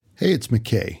Hey, it's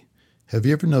McKay. Have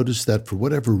you ever noticed that for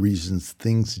whatever reasons,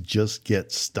 things just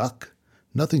get stuck?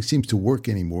 Nothing seems to work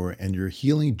anymore, and your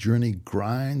healing journey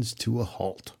grinds to a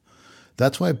halt.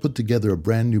 That's why I put together a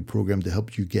brand new program to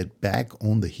help you get back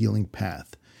on the healing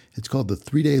path. It's called the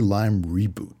 3-Day Lyme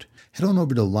Reboot. Head on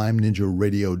over to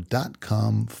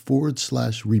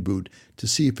lymeninjaradio.com/reboot to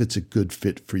see if it's a good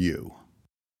fit for you.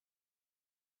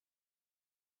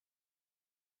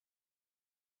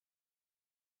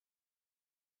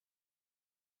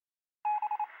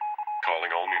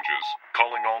 Calling all ninjas.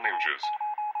 Calling all ninjas.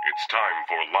 It's time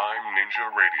for Lyme Ninja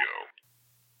Radio.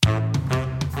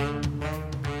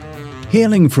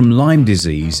 Healing from Lyme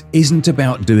disease isn't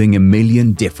about doing a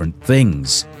million different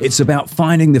things. It's about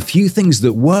finding the few things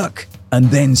that work and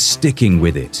then sticking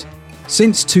with it.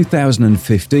 Since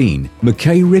 2015,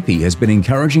 McKay Rippey has been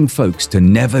encouraging folks to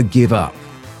never give up.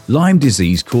 Lyme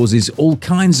disease causes all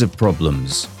kinds of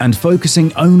problems, and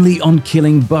focusing only on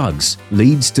killing bugs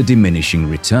leads to diminishing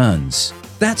returns.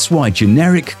 That's why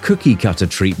generic cookie cutter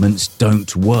treatments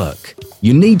don't work.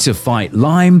 You need to fight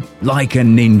Lyme like a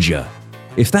ninja.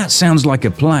 If that sounds like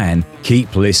a plan,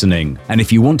 keep listening. And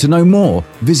if you want to know more,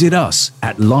 visit us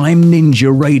at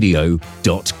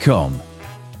lymeninjaradio.com.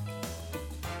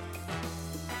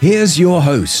 Here's your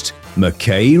host,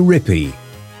 McKay Rippey.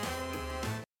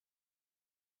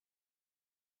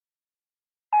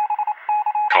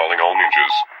 Calling all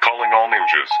ninjas. Calling all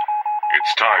ninjas.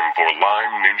 It's time for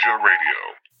Lyme Ninja Radio.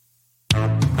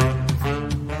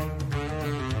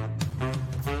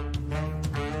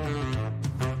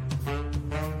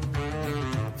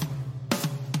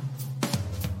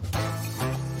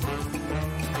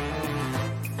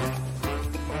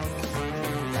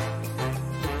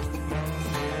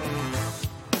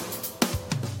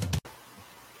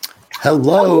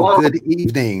 Hello, good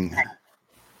evening. I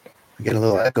get a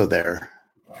little echo there.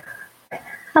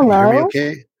 Hello. Can you hear me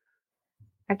okay?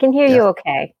 I can hear you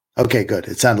okay. Okay, good.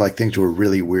 It sounded like things were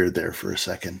really weird there for a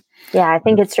second. Yeah, I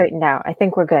think it's straightened out. I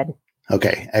think we're good.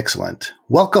 Okay, excellent.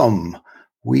 Welcome.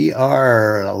 We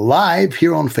are live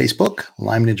here on Facebook,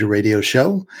 Lyme Ninja Radio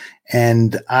Show,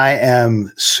 and I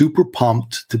am super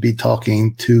pumped to be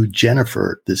talking to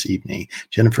Jennifer this evening,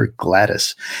 Jennifer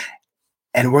Gladys.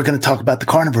 And we're going to talk about the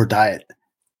carnivore diet.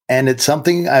 And it's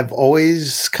something I've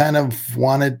always kind of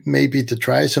wanted maybe to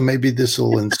try. So maybe this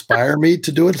will inspire me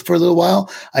to do it for a little while.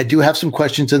 I do have some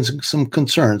questions and some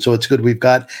concerns. So it's good we've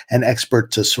got an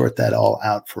expert to sort that all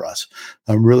out for us.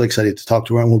 I'm really excited to talk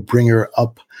to her, and we'll bring her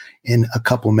up in a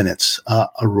couple minutes.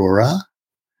 Aurora,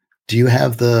 do you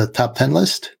have the top 10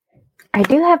 list? I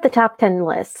do have the top 10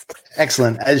 list.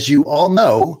 Excellent. As you all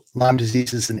know, Lyme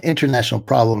disease is an international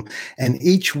problem, and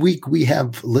each week we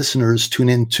have listeners tune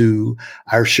into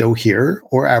our show here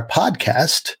or our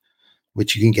podcast,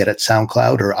 which you can get at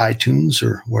SoundCloud or iTunes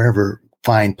or wherever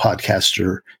fine podcasts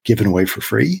are given away for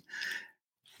free.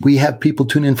 We have people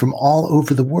tune in from all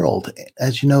over the world.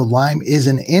 As you know, Lyme is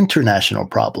an international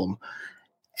problem,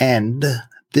 and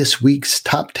this week's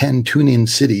top 10 tune-in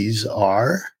cities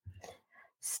are...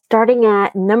 Starting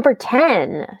at number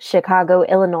 10, Chicago,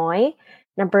 Illinois.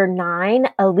 Number 9,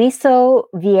 Aliso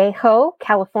Viejo,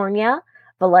 California.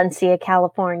 Valencia,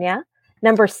 California.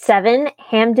 Number 7,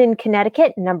 Hamden,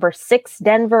 Connecticut. Number 6,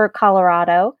 Denver,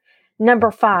 Colorado. Number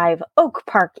 5, Oak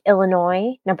Park,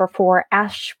 Illinois. Number 4,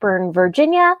 Ashburn,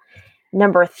 Virginia.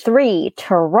 Number 3,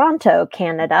 Toronto,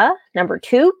 Canada. Number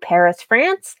 2, Paris,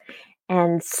 France.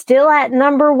 And still at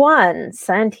number 1,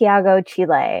 Santiago,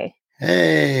 Chile.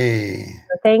 Hey.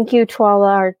 So thank you to all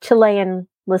our Chilean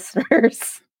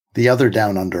listeners. The other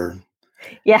down under.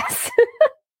 Yes.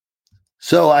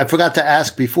 So I forgot to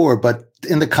ask before, but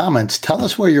in the comments, tell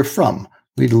us where you're from.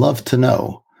 We'd love to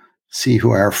know. See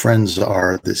who our friends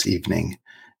are this evening.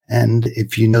 And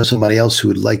if you know somebody else who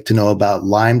would like to know about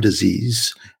Lyme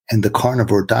disease and the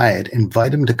carnivore diet,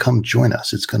 invite them to come join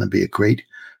us. It's going to be a great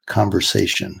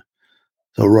conversation.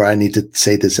 So, Roy, I need to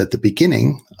say this at the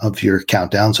beginning of your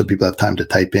countdown so people have time to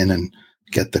type in and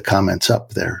get the comments up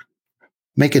there.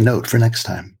 Make a note for next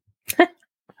time.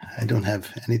 I don't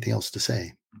have anything else to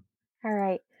say. All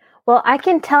right. Well, I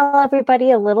can tell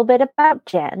everybody a little bit about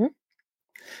Jen.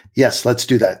 Yes, let's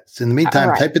do that. So in the meantime,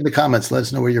 right. Type in the comments. Let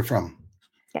us know where you're from.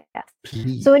 Yes.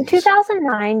 Please. So in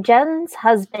 2009, Jen's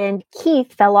husband,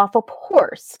 Keith, fell off a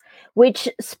horse, which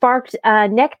sparked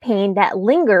neck pain that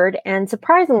lingered and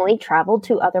surprisingly traveled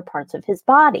to other parts of his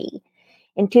body.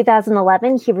 In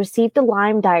 2011, he received a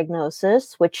Lyme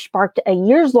diagnosis, which sparked a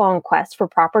years-long quest for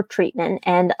proper treatment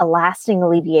and a lasting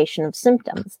alleviation of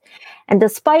symptoms. And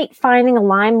despite finding a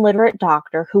Lyme-literate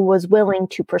doctor who was willing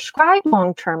to prescribe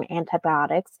long-term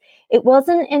antibiotics, it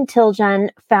wasn't until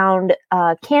Jen found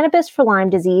Cannabis for Lyme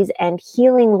Disease and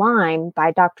Healing Lyme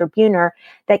by Dr. Buhner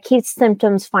that Keith's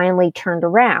symptoms finally turned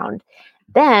around.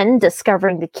 Then,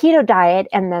 discovering the keto diet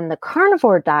and then the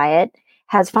carnivore diet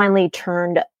has finally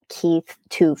turned Keith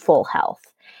to full health.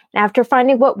 And after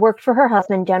finding what worked for her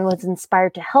husband, Jen was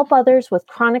inspired to help others with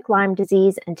chronic Lyme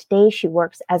disease, and today she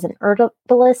works as an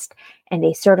herbalist and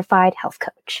a certified health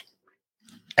coach.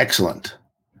 Excellent.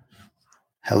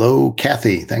 Hello,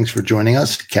 Kathy. Thanks for joining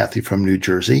us. Kathy from New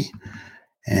Jersey.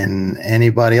 And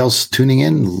anybody else tuning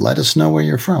in, let us know where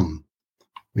you're from.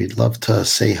 We'd love to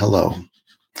say hello.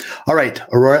 All right,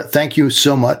 Aurora, thank you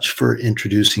so much for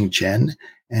introducing Jen.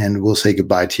 And we'll say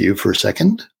goodbye to you for a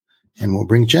second. And we'll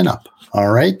bring Jen up.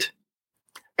 All right?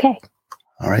 Okay.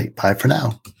 All right. Bye for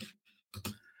now.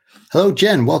 Hello,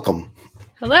 Jen. Welcome.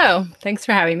 Hello. Thanks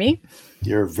for having me.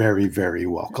 You're very, very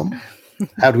welcome.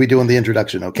 How do we do on the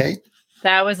introduction? Okay?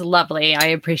 That was lovely. I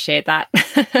appreciate that.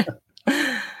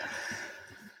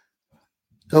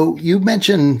 So you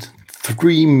mentioned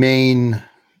 3 main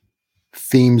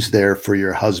themes there for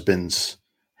your husband's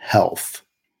health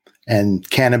and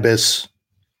cannabis,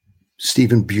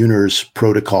 Stephen Buhner's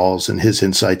protocols and his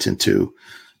insights into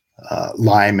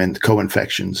Lyme and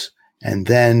co-infections, and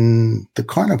then the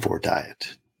carnivore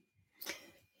diet.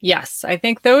 Yes, I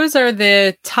think those are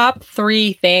the top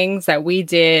 3 things that we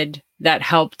did that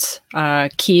helped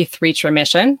Keith reach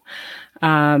remission.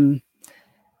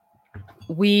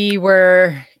 We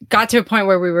got to a point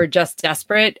where we were just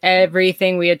desperate.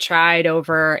 Everything we had tried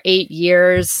over 8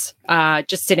 years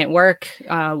just didn't work.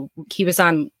 He was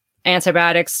on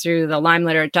antibiotics through the Lyme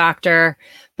literate doctor,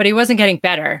 but he wasn't getting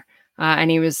better, and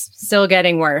he was still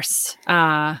getting worse.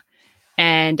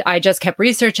 And I just kept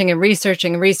researching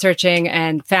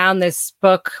and found this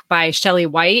book by Shelley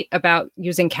White about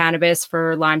using cannabis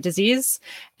for Lyme disease.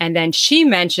 And then she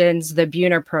mentions the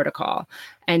Buhner protocol.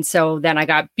 And so then I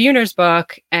got Buhner's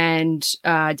book and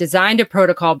designed a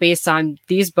protocol based on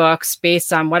these books,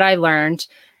 based on what I learned.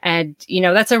 And,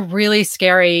 that's a really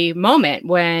scary moment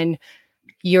when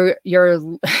your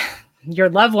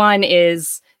loved one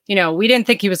is, we didn't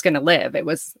think he was going to live. It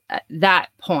was at that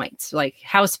point, like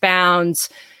housebound,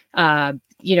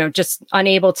 just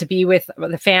unable to be with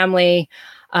the family.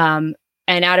 And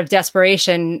out of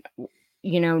desperation,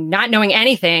 not knowing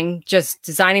anything, just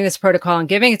designing this protocol and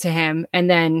giving it to him. And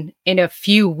then in a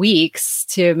few weeks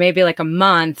to maybe like a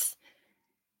month,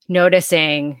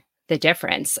 noticing the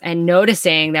difference and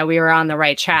noticing that we were on the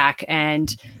right track.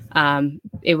 And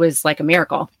it was like a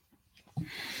miracle.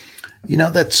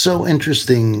 That's so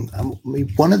interesting.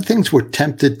 One of the things we're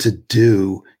tempted to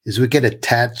do is we get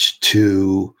attached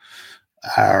to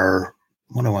our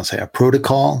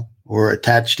protocol, or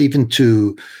attached even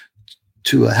to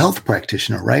a health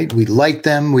practitioner, right? We like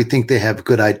them. We think they have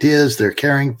good ideas. They're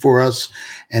caring for us.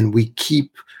 And we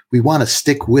want to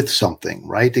stick with something,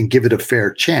 right? And give it a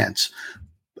fair chance.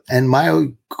 And my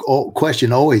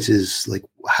question always is like,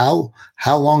 how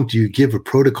long do you give a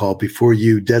protocol before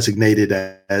you designate it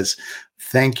as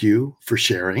thank you for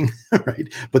sharing,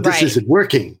 right? But this isn't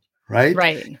working, right?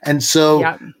 Right. And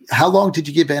so How long did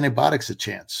you give antibiotics a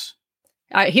chance?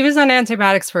 He was on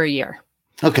antibiotics for a year.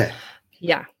 Okay.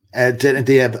 Yeah. Did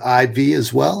they have IV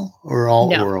as well, or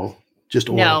all oral? Just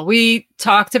oral? No, we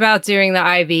talked about doing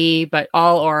the IV, but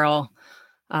all oral.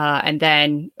 And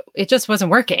then it just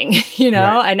wasn't working, Right.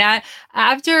 And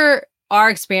after our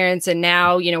experience and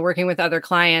now, working with other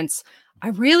clients, I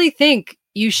really think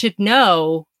you should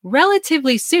know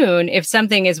relatively soon if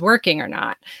something is working or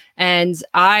not. And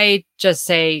I just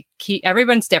say,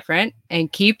 everyone's different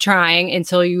and keep trying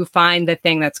until you find the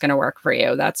thing that's going to work for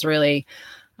you. That's really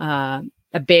a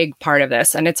big part of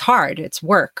this. And it's hard, it's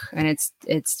work, and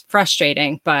it's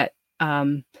frustrating. But,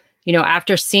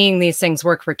 after seeing these things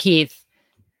work for Keith,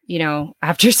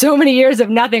 after so many years of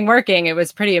nothing working, it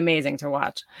was pretty amazing to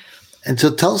watch. And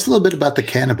so tell us a little bit about the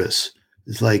cannabis.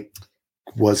 It's like,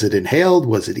 was it inhaled?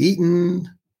 Was it eaten?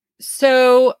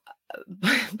 So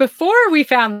before we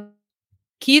found,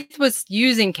 Keith was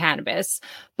using cannabis,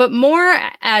 but more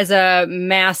as a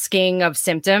masking of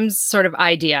symptoms sort of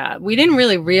idea. We didn't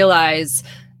really realize,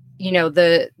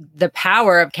 the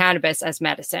power of cannabis as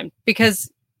medicine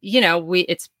because,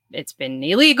 it's been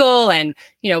illegal and,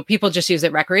 people just use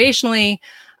it recreationally.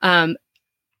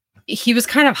 He was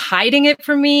kind of hiding it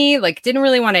from me, like didn't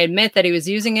really want to admit that he was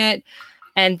using it.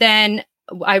 And then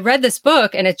I read this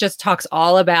book and it just talks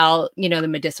all about, the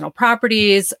medicinal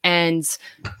properties, and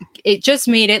it just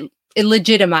it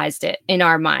legitimized it in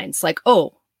our minds. Like,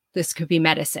 oh, this could be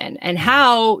medicine. And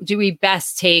how do we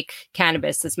best take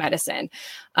cannabis as medicine?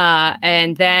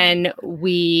 And then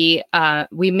we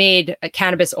made a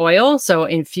cannabis oil, so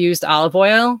infused olive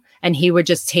oil, and he would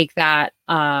just take that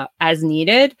as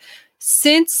needed.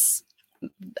 Since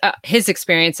his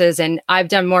experiences, and I've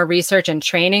done more research and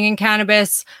training in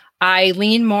cannabis, I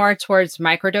lean more towards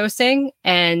microdosing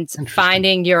and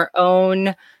finding your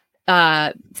own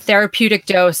therapeutic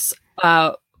dose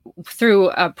through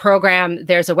a program.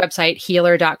 There's a website,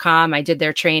 healer.com. I did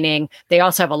their training. They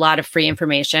also have a lot of free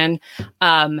information.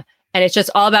 And it's just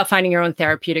all about finding your own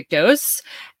therapeutic dose.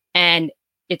 And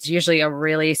it's usually a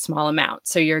really small amount.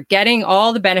 So you're getting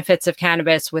all the benefits of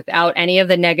cannabis without any of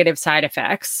the negative side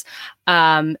effects.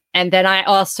 And then I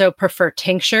also prefer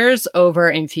tinctures over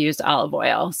infused olive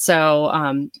oil.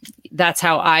 So that's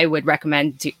how I would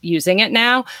recommend using it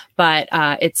now. But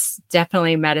it's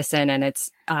definitely medicine. And it's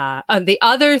the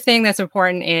other thing that's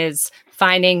important is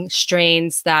finding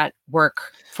strains that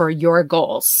work for your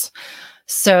goals.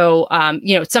 So,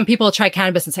 some people try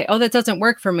cannabis and say, oh, that doesn't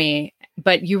work for me.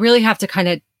 But you really have to kind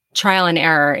of trial and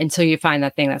error until you find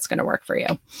that thing that's going to work for you.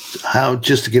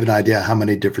 Just to give an idea, how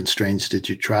many different strains did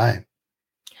you try?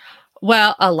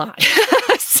 Well, a lot.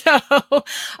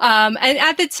 And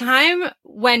at the time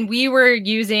when we were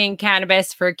using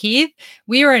cannabis for Keith,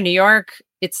 we were in New York.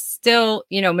 It's still,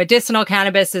 medicinal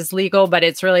cannabis is legal, but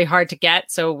it's really hard to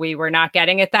get. So we were not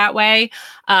getting it that way.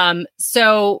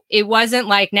 So it wasn't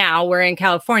like now we're in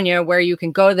California where you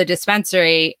can go to the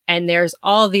dispensary and there's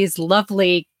all these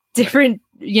lovely different,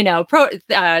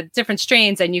 different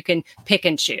strains and you can pick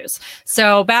and choose.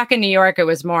 So back in New York, it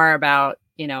was more about,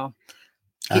 I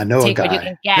know a guy. What you can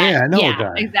get. Yeah, I know a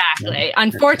guy. Exactly. Yeah.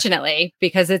 Unfortunately,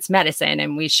 because it's medicine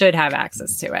and we should have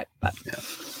access to it. But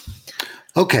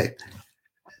Okay.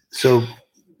 So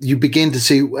you begin to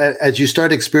see, as you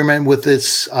start experimenting with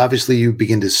this, obviously you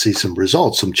begin to see some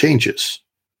results, some changes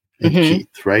in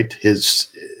Keith, right? Is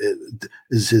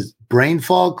his brain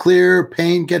fog clear,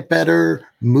 pain get better,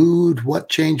 mood? What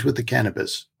changed with the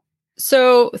cannabis?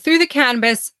 So through the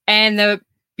cannabis and the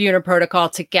Buhner protocol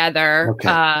together,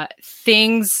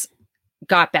 things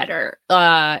got better.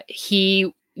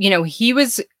 He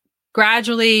was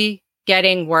gradually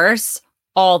getting worse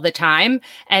all the time.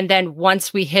 And then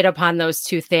once we hit upon those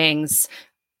two things,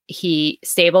 he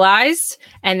stabilized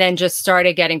and then just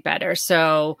started getting better.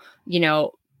 So,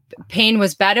 pain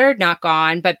was better, not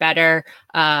gone, but better.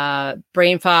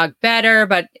 Brain fog, better,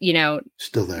 but,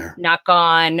 still there, not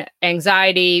gone.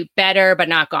 Anxiety, better, but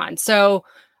not gone. So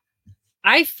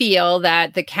I feel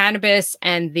that the cannabis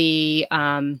and the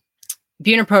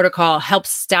Buhner protocol help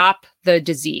stop the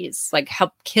disease, like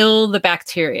help kill the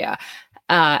bacteria,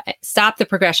 stop the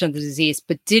progression of the disease,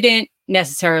 but didn't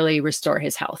necessarily restore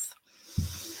his health.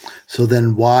 So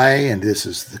then why, and this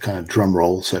is the kind of drum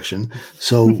roll section,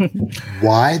 so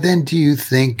why then do you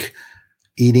think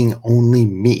eating only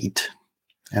meat,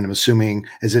 and I'm assuming,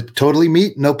 is it totally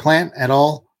meat, no plant at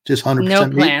all? Just 100% no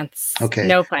meat? plants. Okay.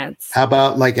 No plants. How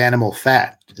about like animal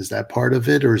fat? Is that part of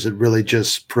it, or is it really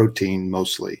just protein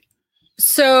mostly?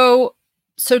 So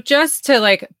just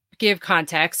to give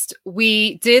context,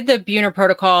 we did the Buhner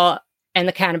protocol and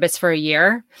the cannabis for a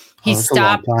year. He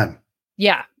stopped. A long time.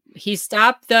 Yeah. He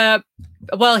stopped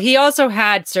he also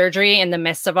had surgery in the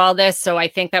midst of all this. So I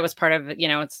think that was part of,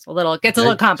 gets a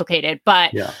little complicated,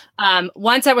 but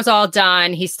once that was all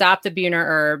done, he stopped the Buhner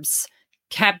herbs,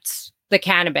 kept the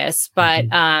cannabis, but,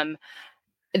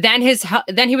 then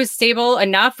he was stable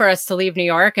enough for us to leave New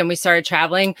York and we started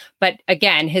traveling. But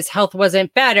again, his health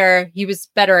wasn't better. He was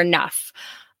better enough.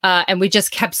 And we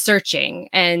just kept searching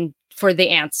for the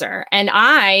answer. And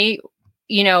I,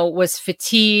 was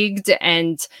fatigued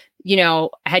and,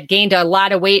 had gained a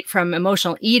lot of weight from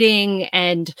emotional eating.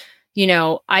 And,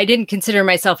 I didn't consider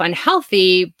myself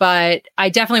unhealthy, but I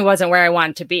definitely wasn't where I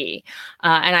wanted to be.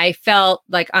 And I felt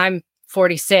like I'm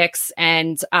 46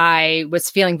 and I was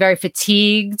feeling very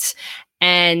fatigued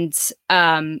and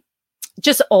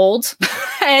just old.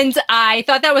 And I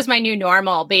thought that was my new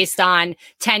normal based on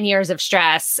 10 years of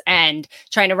stress and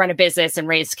trying to run a business and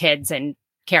raise kids and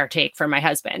caretake for my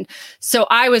husband. So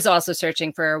I was also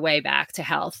searching for a way back to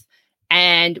health.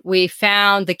 And we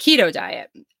found the keto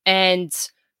diet and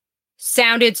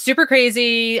sounded super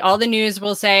crazy. All the news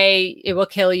will say it will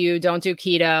kill you. Don't do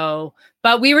keto.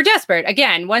 But we were desperate.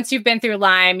 Again, once you've been through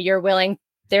Lyme,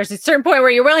 there's a certain point where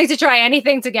you're willing to try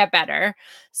anything to get better.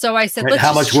 So I said,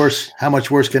 how much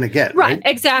worse can it get? Right,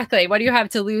 exactly. What do you have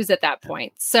to lose at that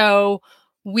point? So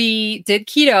we did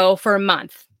keto for a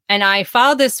month And I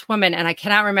followed this woman, and I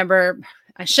cannot remember,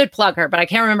 I should plug her, but I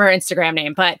can't remember her Instagram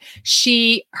name. But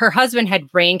her husband had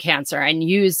brain cancer and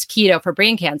used keto for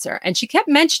brain cancer. And she kept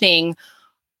mentioning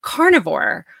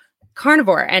carnivore.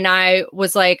 And I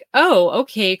was like, oh,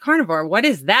 okay, carnivore. What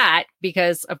is that?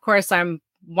 Because of course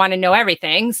want to know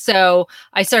everything. So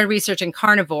I started researching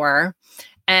carnivore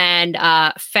and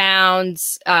found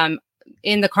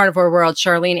in the carnivore world,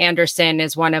 Charlene Anderson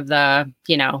is one of the,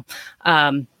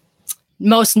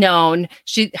 most known.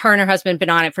 Her and her husband been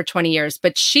on it for 20 years,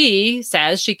 but she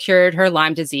says she cured her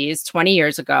Lyme disease 20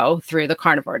 years ago through the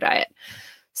carnivore diet.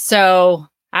 So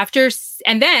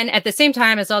and then at the same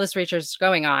time as all this research is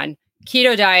going on,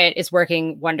 keto diet is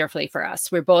working wonderfully for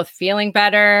us. We're both feeling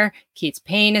better. Keith's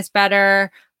pain is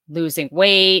better, losing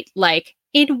weight, like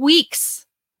in weeks.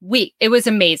 It was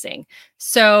amazing.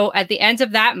 So at the end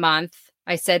of that month,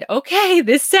 I said, okay,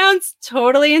 this sounds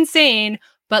totally insane,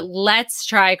 but let's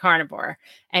try carnivore.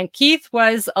 And Keith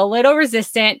was a little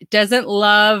resistant, didn't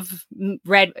love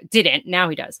red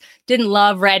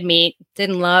meat,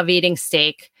 didn't love eating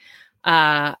steak.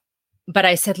 But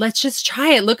I said, let's just try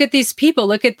it. Look at these people.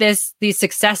 Look at these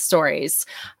success stories.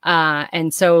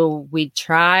 And so we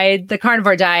tried the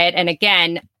carnivore diet. And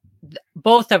again,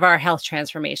 both of our health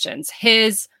transformations,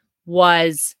 his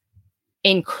was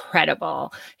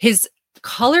incredible. His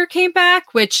color came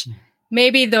back, which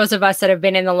maybe those of us that have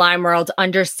been in the Lyme world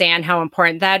understand how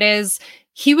important that is.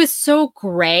 He was so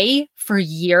gray for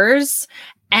years,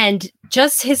 and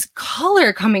just his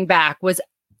color coming back was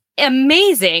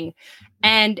amazing.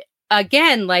 And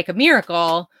again, like a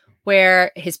miracle,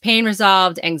 where his pain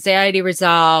resolved, anxiety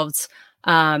resolved,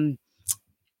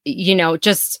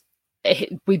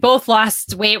 we both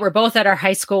lost weight. We're both at our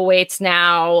high school weights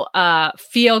now,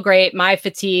 feel great. My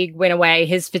fatigue went away.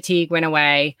 His fatigue went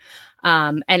away.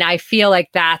 And I feel like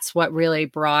that's what really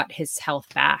brought his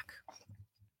health back.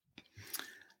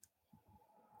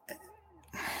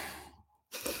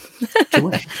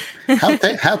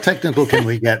 How technical can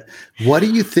we get? What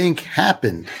do you think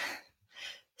happened?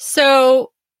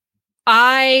 So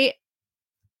I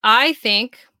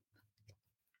think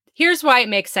here's why it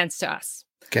makes sense to us.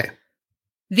 Okay.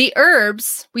 The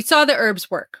herbs, we saw the herbs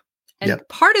work. And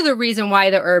part of the reason why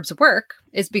the herbs work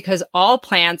is because all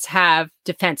plants have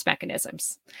defense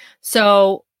mechanisms.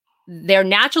 So their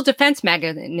natural defense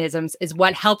mechanisms is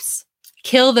what helps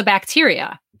kill the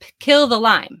bacteria, kill the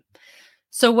Lyme.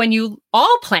 So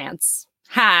all plants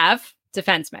have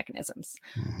defense mechanisms,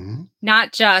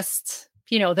 not just,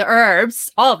 the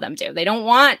herbs, all of them do. They don't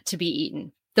want to be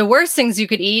eaten. The worst things you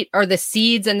could eat are the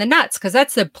seeds and the nuts, because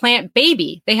that's the plant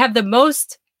baby. They have the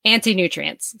most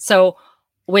anti-nutrients. So,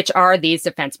 which are these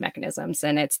defense mechanisms.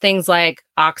 And it's things like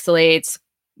oxalates,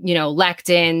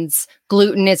 lectins,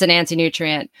 gluten is an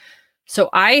anti-nutrient. So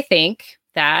I think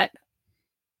that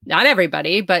not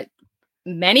everybody, but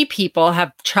many people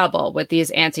have trouble with these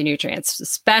anti-nutrients,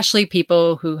 especially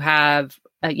people who have,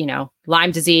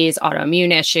 Lyme disease,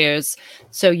 autoimmune issues.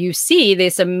 So you see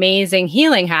this amazing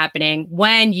healing happening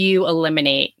when you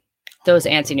eliminate those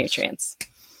anti-nutrients.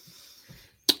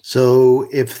 So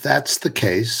if that's the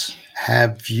case,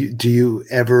 do you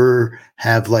ever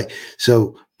have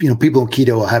people in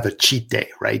keto will have a cheat day,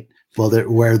 right? Well,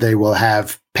 where they will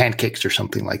have pancakes or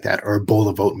something like that, or a bowl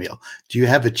of oatmeal. Do you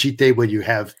have a cheat day where you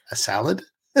have a salad?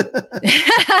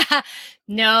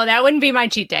 No, that wouldn't be my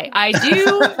cheat day. I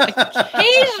do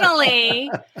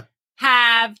occasionally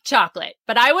have chocolate,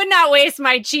 but I would not waste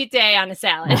my cheat day on a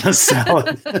salad.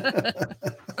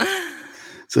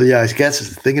 So yeah, I guess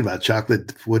thinking about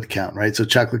chocolate would count, right? So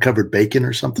chocolate covered bacon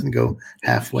or something, go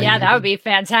halfway. Yeah, that would be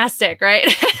fantastic,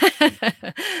 right?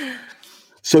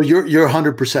 So you're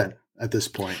 100% at this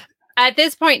point. At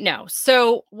this point, no.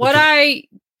 So what I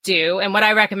do and what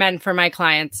I recommend for my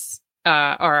clients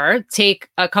are take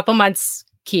a couple months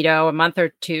keto, a month or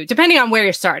two, depending on where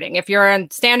you're starting. If you're on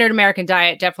standard American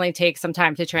diet, definitely take some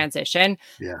time to transition,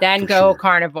 then go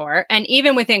carnivore. And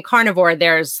even within carnivore,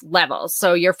 there's levels.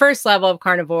 So your first level of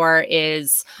carnivore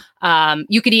is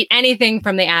you could eat anything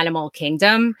from the animal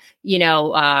kingdom,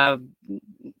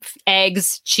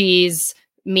 eggs, cheese,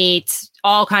 meat,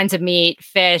 all kinds of meat,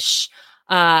 fish.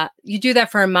 You do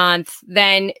that for a month.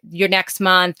 Then your next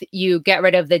month, you get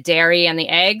rid of the dairy and the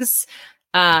eggs.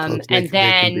 And then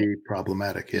can be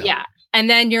problematic. Yeah. And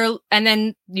then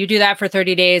you do that for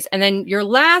 30 days. And then your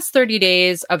last 30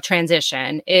 days of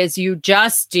transition is you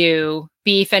just do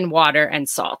beef and water and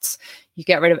salt. You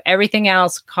get rid of everything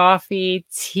else, coffee,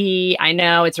 tea. I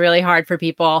know it's really hard for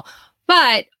people,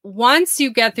 but once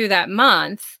you get through that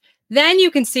month, then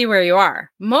you can see where you are.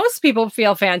 Most people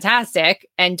feel fantastic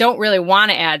and don't really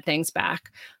want to add things back.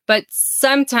 but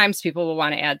sometimes people will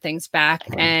want to add things back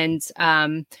and,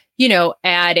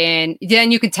 add in,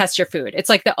 then you can test your food. It's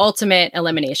like the ultimate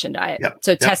elimination diet.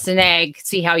 So test an egg,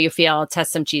 see how you feel,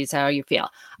 test some cheese, how you feel.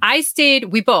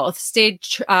 We both stayed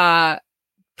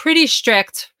pretty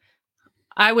strict.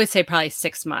 I would say probably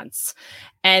 6 months.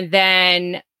 And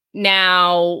then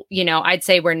now, I'd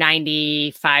say we're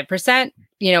 95%,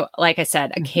 like I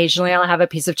said, occasionally I'll have a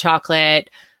piece of chocolate.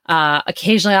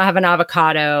 Occasionally I'll have an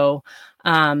avocado.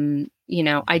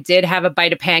 I did have a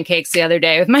bite of pancakes the other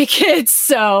day with my kids.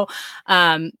 So,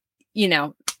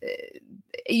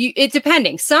 it's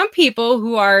depending. Some people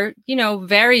who are,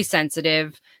 very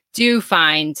sensitive do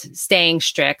find staying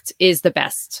strict is the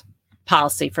best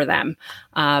policy for them.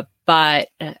 But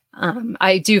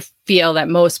I do feel that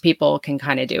most people can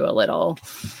kind of do a little.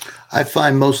 I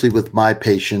find mostly with my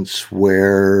patients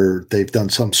where they've done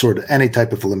any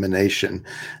type of elimination,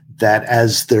 that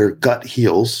as their gut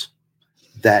heals,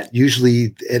 that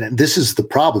usually, and this is the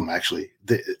problem actually,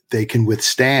 they can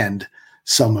withstand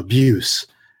some abuse.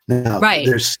 Now,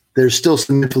 there's still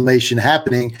some inflammation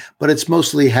happening, but it's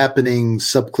mostly happening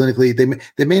subclinically.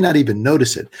 They may not even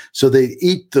notice it. So they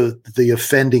eat the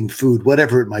offending food,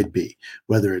 whatever it might be,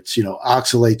 whether it's,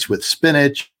 oxalates with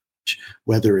spinach,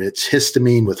 whether it's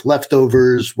histamine with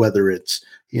leftovers, whether it's,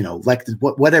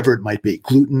 whatever it might be,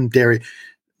 gluten, dairy.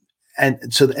 And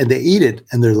they eat it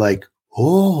and they're like,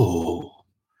 oh,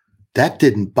 that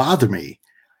didn't bother me.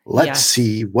 Let's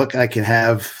see what I can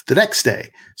have the next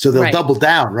day. So they'll double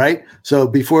down, right? So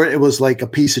before it was like a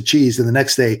piece of cheese, and the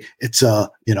next day it's I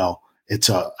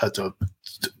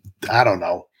don't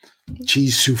know,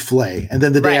 cheese souffle. And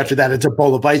then the day after that, it's a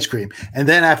bowl of ice cream. And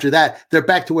then after that, they're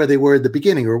back to where they were at the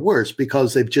beginning or worse,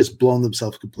 because they've just blown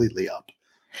themselves completely up.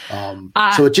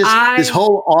 So it just, this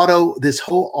whole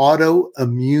auto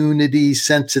immunity,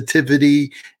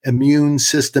 sensitivity, immune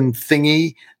system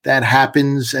thingy that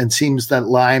happens and seems that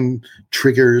Lyme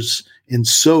triggers in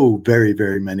so very,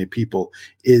 very many people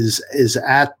is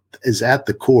at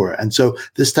the core. And so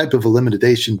this type of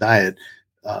elimination diet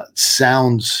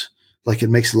sounds like it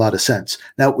makes a lot of sense.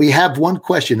 Now we have one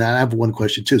question, and I have one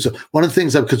question too. So one of the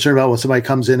things I'm concerned about when somebody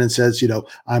comes in and says,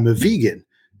 I'm a vegan,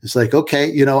 it's like,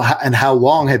 okay, and how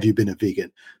long have you been a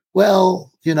vegan? Well,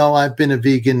 I've been a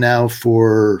vegan now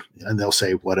for, and they'll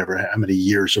say whatever, how many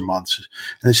years or months.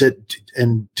 And I said,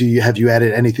 and have you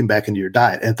added anything back into your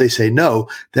diet? And if they say no,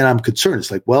 then I'm concerned. It's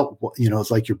like, well,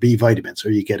 it's like your B vitamins.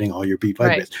 Are you getting all your B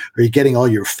vitamins? Right. Are you getting all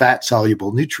your fat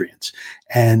soluble nutrients?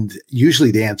 And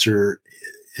usually the answer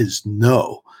is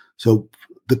no. So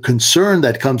the concern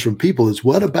that comes from people is,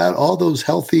 what about all those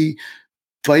healthy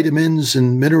vitamins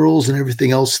and minerals and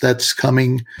everything else that's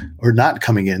coming or not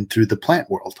coming in through the plant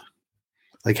world?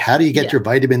 Like, how do you get your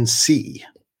vitamin C?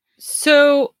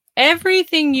 So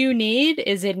everything you need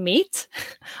is in meat.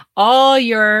 All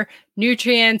your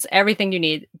nutrients, everything you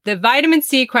need. The vitamin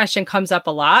C question comes up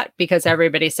a lot because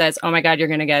everybody says, oh my God, you're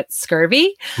going to get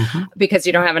scurvy because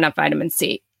you don't have enough vitamin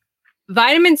C.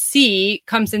 Vitamin C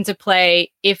comes into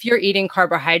play if you're eating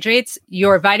carbohydrates.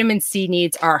 Your vitamin C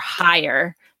needs are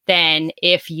higher than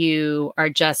if you are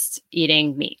just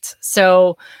eating meat.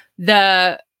 So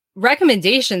the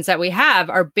recommendations that we have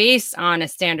are based on a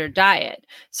standard diet.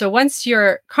 So once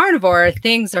you're carnivore,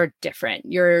 things are different.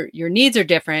 Your needs are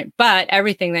different, but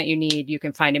everything that you need, you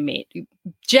can find in meat.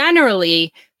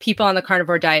 Generally, people on the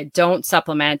carnivore diet don't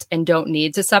supplement and don't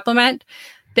need to supplement.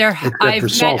 Except for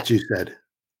salt, you said.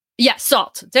 Yeah,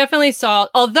 salt. Definitely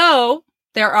salt. Although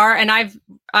there are, and I've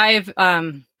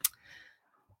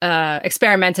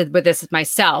experimented with this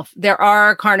myself. There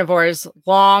are carnivores,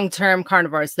 long-term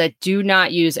carnivores, that do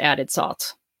not use added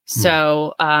salt.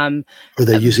 So, are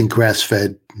they using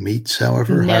grass-fed meats,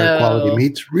 however, higher quality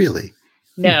meats? Really?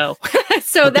 No.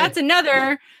 So that's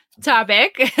another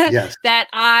topic that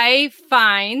I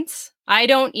find. I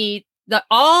don't eat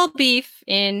all beef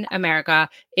in America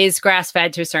is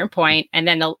grass-fed to a certain point, and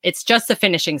then it's just the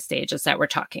finishing stages that we're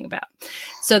talking about.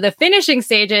 So the finishing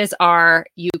stages are,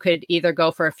 you could either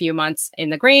go for a few months in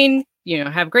the grain,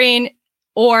 have grain,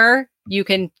 or you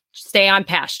can stay on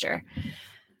pasture.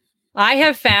 I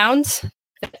have found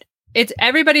that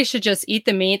everybody should just eat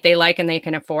the meat they like and they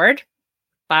can afford,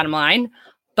 bottom line.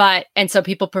 And so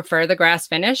people prefer the grass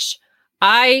finish.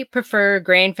 I prefer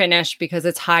grain finish because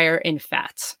it's higher in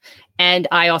fat. And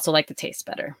I also like the taste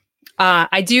better.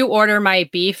 I do order my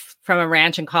beef from a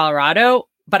ranch in Colorado,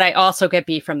 but I also get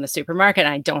beef from the supermarket,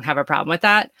 and I don't have a problem with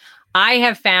that. I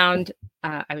have found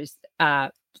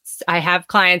I have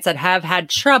clients that have had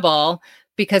trouble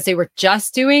because they were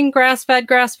just doing grass-fed,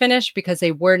 grass-finished because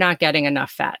they were not getting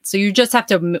enough fat. So you just have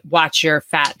to watch your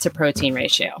fat to protein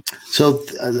ratio. So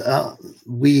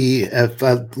if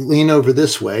I lean over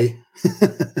this way,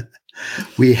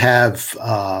 we have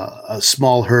a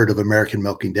small herd of American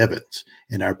milking Devons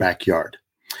in our backyard.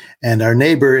 And our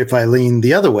neighbor, if I lean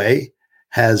the other way,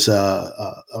 has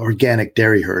a organic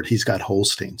dairy herd. He's got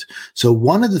Holsteins. So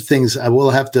one of the things I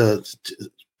will have to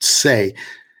say,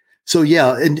 so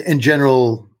yeah, in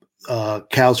general,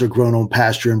 cows are grown on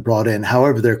pasture and brought in.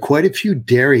 However, there are quite a few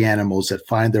dairy animals that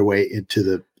find their way into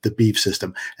the beef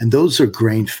system, and those are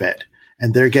grain fed,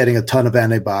 and they're getting a ton of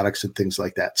antibiotics and things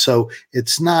like that. So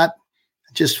it's not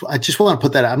I just want to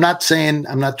put that out. I'm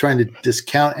not trying to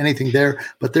discount anything there,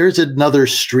 but there is another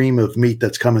stream of meat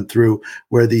that's coming through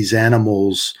where these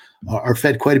animals are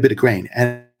fed quite a bit of grain.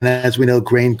 And as we know,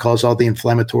 grain causes all the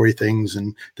inflammatory things,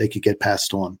 and they could get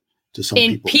passed on to some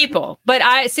people. But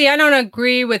I don't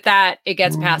agree with that. It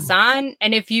gets passed on.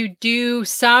 And if you do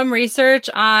some research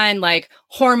on like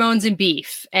hormones in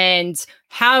beef and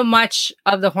how much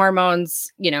of the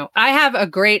hormones, I have a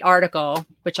great article,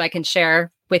 which I can share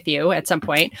with you at some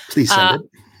point. Please send it.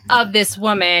 Of this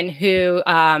woman who,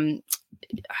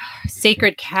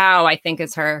 Sacred Cow, I think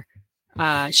is her.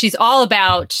 She's all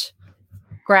about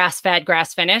grass-fed,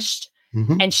 grass-finished.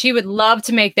 Mm-hmm. And she would love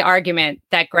to make the argument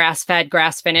that grass-fed,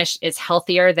 grass-finished is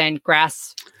healthier than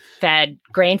grass-fed,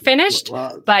 grain-finished,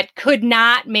 but could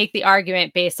not make the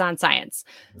argument based on science.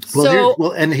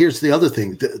 And here's the other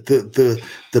thing: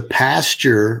 the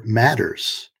pasture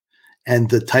matters, and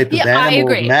the type of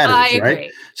animal matters, right?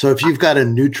 So if you've got a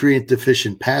nutrient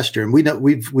deficient pasture, and we know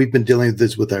we've been dealing with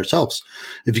this with ourselves,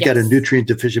 if you got a nutrient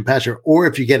deficient pasture, or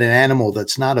if you get an animal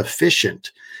that's not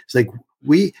efficient, it's like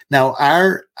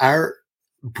our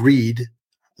breed,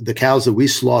 the cows that we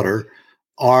slaughter,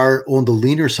 are on the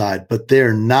leaner side, but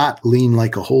they're not lean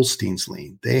like a Holstein's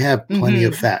lean. They have plenty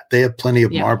of fat. They have plenty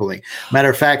of marbling.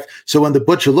 Matter of fact, so when the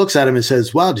butcher looks at them and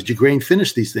says, "Wow, did you grain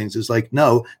finish these things?" It's like,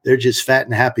 no, they're just fat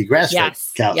and happy grass-fed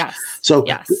cows. Yes. So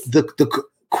the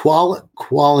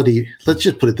quality, let's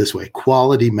just put it this way: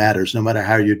 quality matters, no matter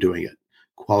how you're doing it.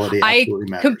 Quality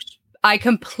absolutely matters. I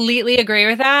completely agree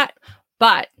with that,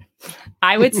 but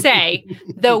I would say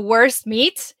the worst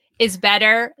meat is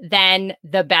better than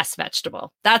the best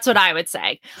vegetable. That's what I would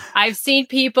say. I've seen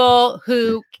people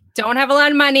who don't have a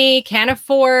lot of money, can't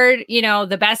afford,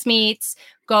 the best meats,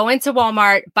 go into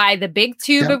Walmart, buy the big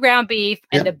tube of ground beef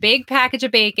and the big package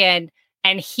of bacon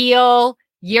and heal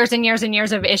years and years and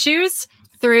years of issues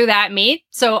through that meat.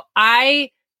 So I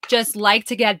just like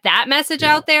to get that message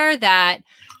out there that,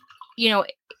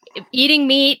 eating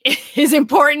meat is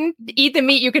important. Eat the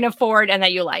meat you can afford and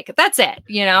that you like. That's it.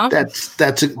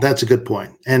 That's a good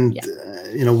point. And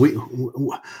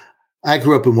I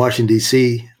grew up in Washington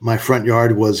D.C. My front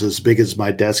yard was as big as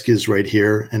my desk is right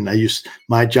here, and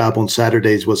my job on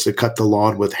Saturdays was to cut the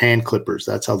lawn with hand clippers.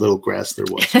 That's how little grass there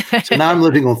was. So now I'm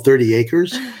living on 30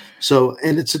 acres.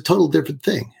 And it's a total different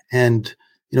thing. And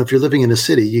if you're living in a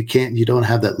city, you don't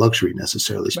have that luxury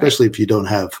necessarily, especially if you don't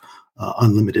have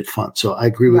unlimited funds. So I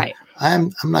agree with,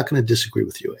 I'm not going to disagree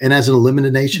with you. And as an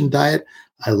elimination diet,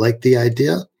 I like the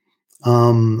idea.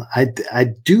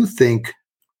 I do think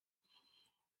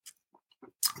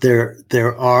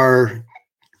there are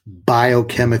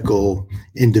biochemical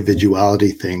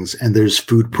individuality things, and there's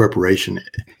food preparation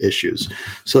issues.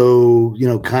 So,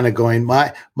 kind of going,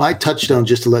 my touchstone,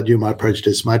 just to let you know my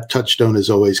prejudice, my touchstone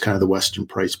is always kind of the Western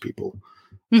price people.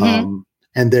 Mm-hmm.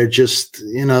 And they're just,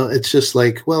 it's just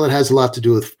like, well, it has a lot to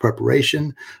do with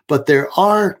preparation, but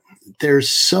there's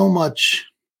so much,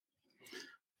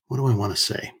 what do I want to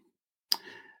say?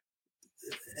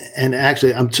 And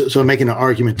actually, I'm making an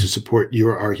argument to support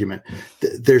your argument.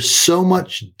 There's so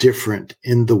much different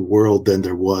in the world than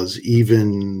there was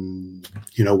even,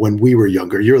 when we were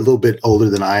younger. You're a little bit older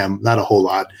than I am, not a whole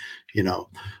lot,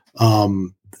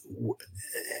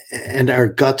 and our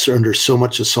guts are under so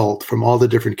much assault from all the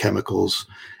different chemicals,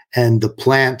 and the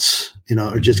plants,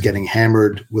 are just getting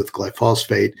hammered with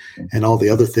glyphosate and all the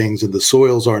other things. And the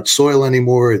soils aren't soil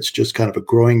anymore. It's just kind of a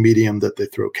growing medium that they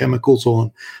throw chemicals on.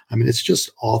 I mean, it's just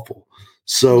awful.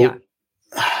 So,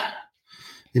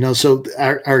 so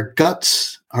our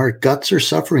guts are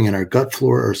suffering, and our gut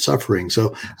flora are suffering.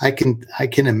 So I can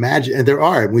imagine, and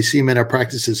and we see them in our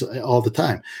practices all the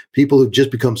time, people who've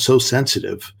just become so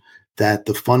sensitive that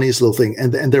the funniest little thing,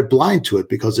 and they're blind to it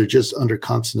because they're just under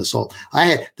constant assault.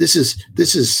 This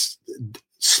is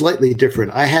slightly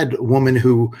different. I had a woman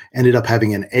who ended up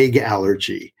having an egg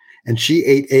allergy, and she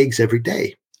ate eggs every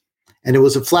day. And it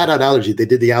was a flat out allergy. They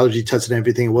did the allergy test and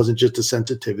everything. It wasn't just a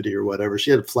sensitivity or whatever.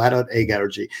 She had a flat out egg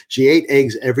allergy. She ate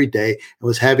eggs every day and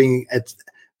was having,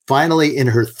 finally in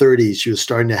her 30s, she was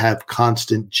starting to have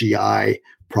constant GI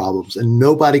problems, and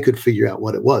nobody could figure out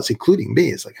what it was, including me.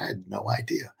 It's like, I had no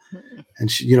idea. And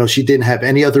she didn't have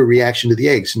any other reaction to the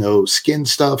eggs, no skin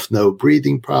stuff, no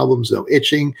breathing problems, no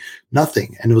itching,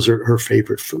 nothing. And it was her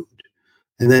favorite food.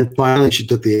 And then finally she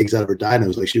took the eggs out of her diet and it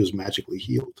was like she was magically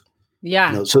healed.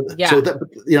 Yeah. So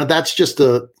that, that's just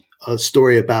a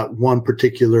story about one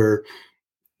particular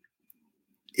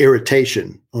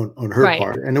irritation on her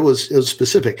part. And it was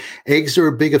specific. Eggs are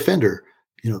a big offender,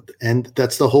 and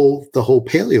that's the whole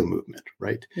paleo movement,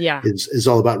 right? Yeah. Is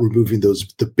all about removing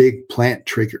the big plant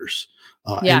triggers.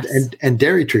 And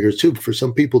dairy triggers too. For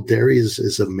some people, dairy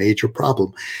is a major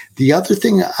problem. The other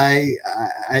thing I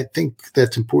think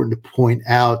that's important to point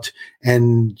out,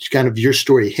 and kind of your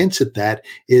story hints at that,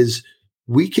 is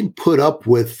we can put up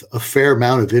with a fair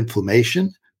amount of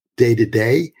inflammation day to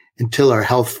day until our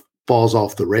health falls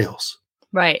off the rails.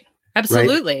 Right.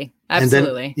 Absolutely. Right?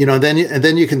 Absolutely. And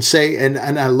then you can say, and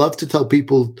I love to tell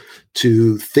people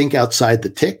to think outside the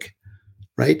tick.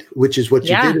 Right. Which is what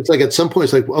you did. It's like at some point,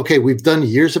 it's like, okay, we've done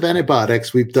years of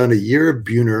antibiotics. We've done a year of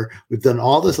Buhner. We've done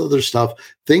all this other stuff.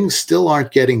 Things still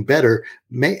aren't getting better.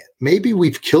 Maybe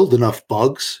we've killed enough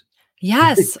bugs.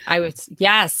 Yes. I was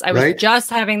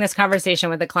just having this conversation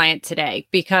with a client today,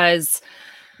 because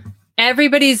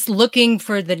everybody's looking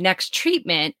for the next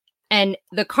treatment, and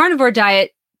the carnivore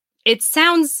diet, it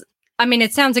sounds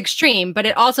extreme, but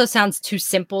it also sounds too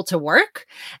simple to work.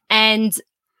 And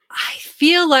I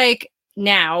feel like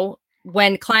now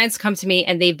when clients come to me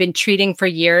and they've been treating for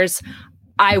years,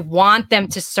 I want them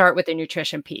to start with the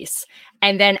nutrition piece.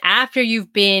 And then after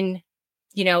you've been,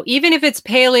 even if it's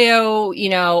paleo,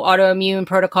 autoimmune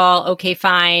protocol, okay,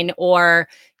 fine. Or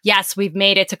yes, we've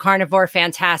made it to carnivore,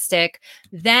 fantastic.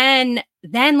 Then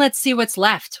let's see what's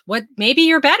left. Maybe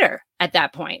you're better at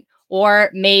that point.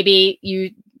 Or maybe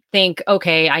you think,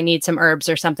 okay, I need some herbs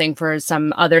or something for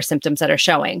some other symptoms that are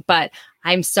showing. But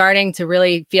I'm starting to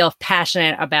really feel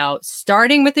passionate about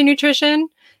starting with the nutrition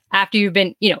after you've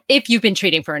been, if you've been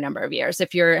treating for a number of years.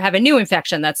 If you have a new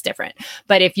infection, that's different.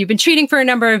 But if you've been treating for a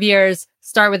number of years,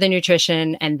 start with the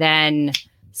nutrition and then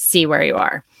see where you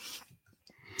are.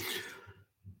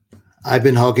 I've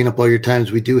been hogging up all your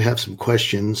times. We do have some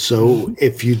questions. So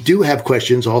if you do have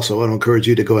questions, also, I'd encourage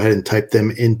you to go ahead and type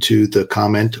them into the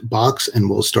comment box, and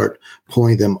we'll start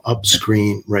pulling them up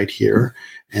screen right here.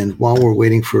 And while we're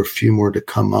waiting for a few more to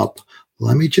come up,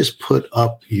 let me just put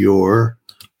up your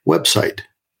website.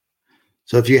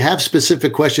 So if you have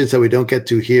specific questions that we don't get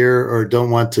to here or don't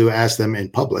want to ask them in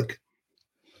public,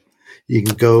 you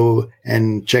can go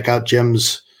and check out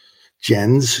Jen's.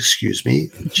 Jen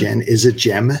is a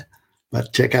gem.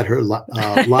 But check out her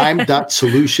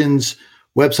Lyme.solutions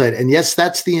website. And yes,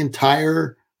 that's the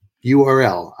entire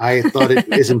URL. I thought it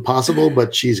is impossible,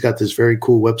 but she's got this very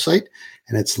cool website,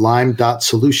 and it's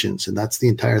Lyme.solutions, and that's the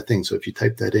entire thing. So if you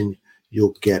type that in,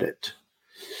 you'll get it.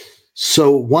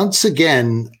 So once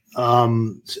again,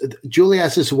 Julie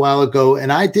asked this a while ago,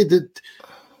 and I did it.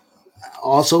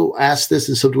 Also asked this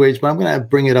in some ways, but I'm going to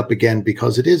bring it up again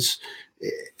because it's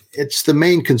the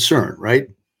main concern, right?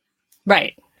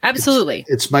 Right. Absolutely.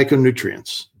 It's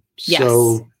micronutrients. Yes.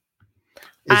 So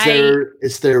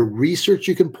is there research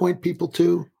you can point people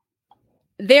to?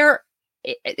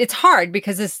 It's hard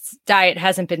because this diet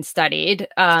hasn't been studied.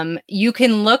 You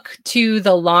can look to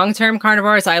the long-term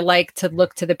carnivores. I like to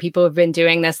look to the people who've been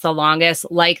doing this the longest,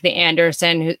 like the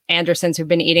Andersons who've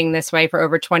been eating this way for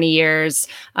over 20 years.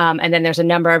 And then there's a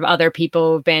number of other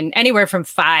people who've been anywhere from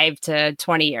 5 to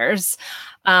 20 years.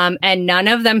 And none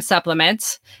of them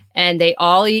supplement, and they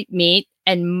all eat meat.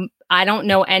 And I don't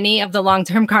know any of the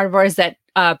long-term carnivores that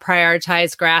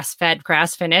prioritize grass-fed,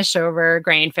 grass-finished over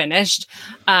grain-finished.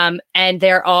 And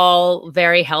they're all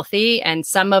very healthy. And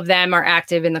some of them are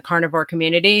active in the carnivore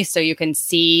community, so you can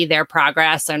see their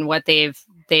progress and what they've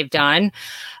done.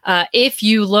 If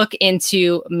you look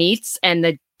into meats and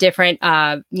the different,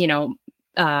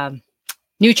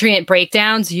 nutrient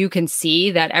breakdowns, you can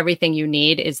see that everything you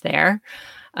need is there.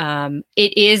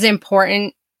 It is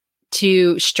important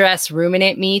to stress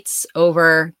ruminant meats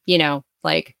over,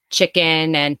 like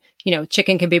chicken, and,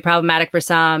 chicken can be problematic for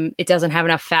some. It doesn't have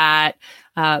enough fat.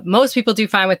 Most people do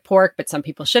fine with pork, but some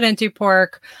people shouldn't do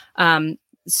pork.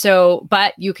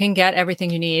 But you can get everything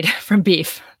you need from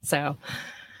beef. So,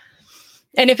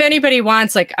 and if anybody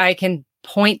wants, I can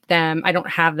point them, I don't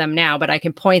have them now, but I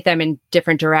can point them in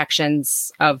different directions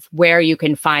of where you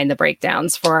can find the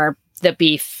breakdowns for the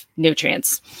beef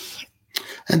nutrients.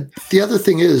 And the other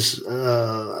thing is,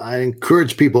 I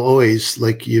encourage people always,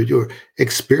 like you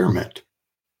experiment.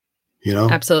 You know,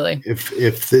 Absolutely.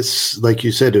 If this, like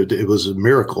you said, it was a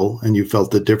miracle, and you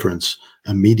felt the difference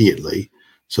immediately.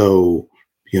 So,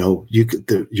 you know,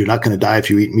 you're not going to die if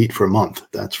you eat meat for a month.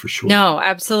 That's for sure. No,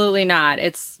 absolutely not.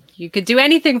 You could do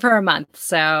anything for a month.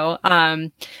 So,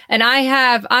 and I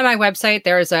have on my website,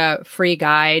 there's a free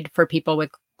guide for people with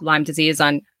Lyme disease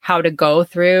on how to go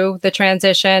through the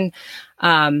transition.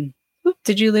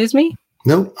 Did you lose me?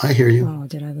 No, I hear you. Oh,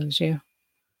 did I lose you?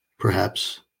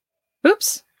 Perhaps.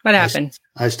 Oops. What happened?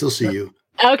 I still see you.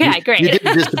 Okay, great. You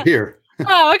didn't disappear.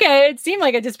 Oh, okay. It seemed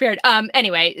like it disappeared.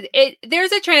 Anyway,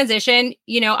 there's a transition.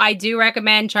 You know, I do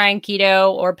recommend trying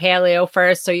keto or paleo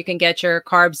first so you can get your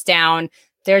carbs down.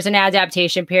 There's an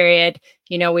adaptation period.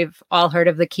 You know, we've all heard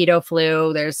of the keto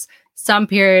flu. There's some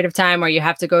period of time where you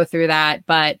have to go through that,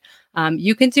 but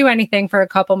you can do anything for a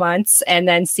couple months and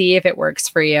then see if it works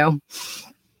for you.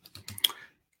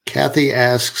 Kathy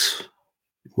asks,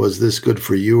 was this good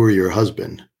for you or your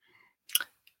husband?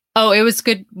 Oh, it was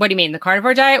good. What do you mean? The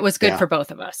carnivore diet was good for both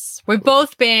of us. We've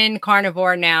both been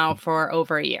carnivore now for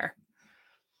over a year.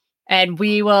 And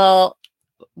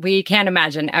we can't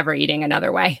imagine ever eating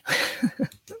another way.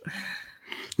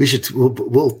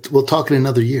 We'll talk in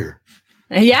another year.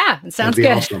 Yeah, it sounds good.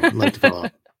 Awesome. I'd like to follow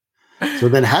up. So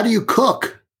then how do you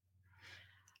cook?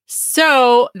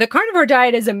 So the carnivore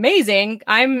diet is amazing.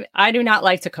 I do not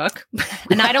like to cook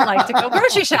and I don't like to go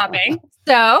grocery shopping.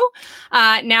 So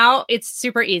now it's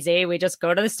super easy. We just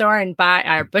go to the store and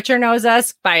our butcher knows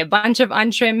us, buy a bunch of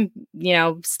untrimmed,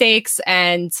 steaks.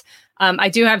 And I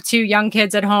do have 2 young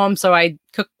kids at home, so I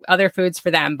cook other foods for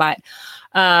them. But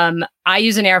I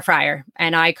use an air fryer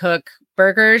and I cook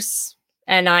burgers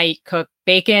and I cook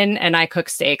bacon and I cook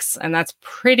steaks. And that's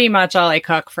pretty much all I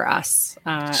cook for us.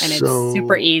 And it's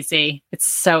super easy. It's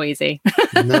so easy.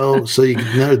 No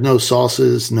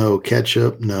sauces, no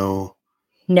ketchup, no.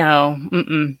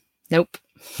 Nope.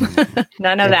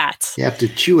 None of that. You have to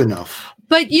chew enough.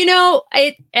 But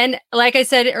and like I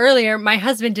said earlier, my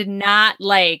husband did not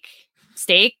like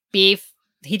steak, beef.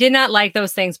 He did not like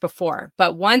those things before.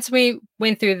 But once we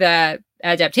went through the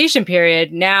adaptation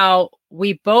period, now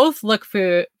we both look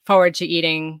forward to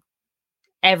eating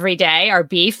every day, our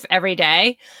beef every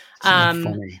day.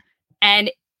 Funny.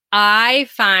 And I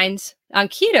find on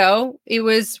keto, it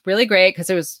was really great because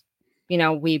it was,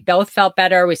 we both felt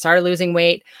better. We started losing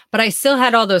weight, but I still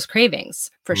had all those cravings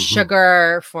for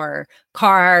sugar, for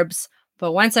carbs.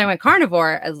 But once I went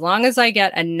carnivore, as long as I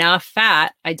get enough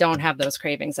fat, I don't have those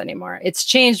cravings anymore. It's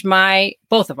changed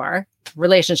both of our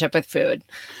relationship with food.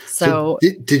 So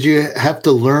did you have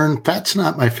to learn? Fat's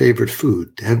not my favorite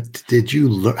food. Did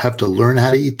you have to learn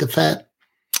how to eat the fat?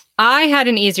 I had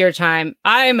an easier time.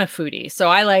 I'm a foodie, so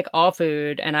I like all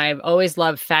food, and I've always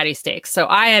loved fatty steaks. So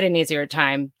I had an easier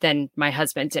time than my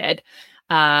husband did.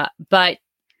 But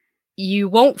you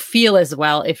won't feel as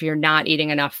well if you're not eating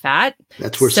enough fat.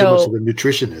 That's where so much of the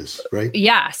nutrition is, right?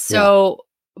 Yeah. So,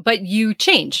 but you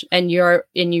change and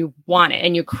you want it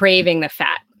and you're craving the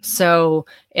fat. So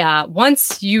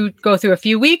once you go through a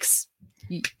few weeks,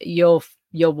 you'll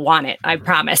want it. I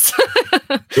promise.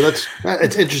 So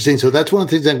it's interesting. So that's one of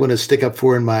the things I'm going to stick up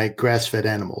for in my grass-fed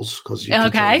animals, because you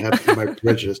can have my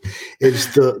prejudice,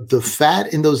 is the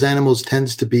fat in those animals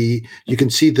tends to be, you can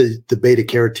see the beta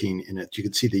carotene in it. You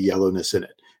can see the yellowness in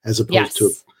it, as opposed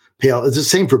to pale. It's the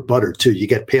same for butter too. You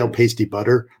get pale, pasty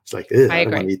butter. It's like, I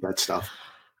don't want to eat that stuff.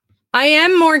 I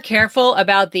am more careful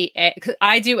about the egg.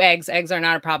 I do eggs. Eggs are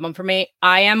not a problem for me.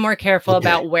 I am more careful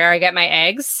about where I get my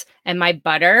eggs and my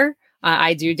butter.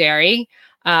 I do dairy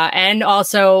and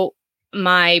also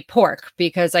my pork,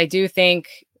 because I do think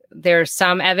there's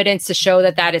some evidence to show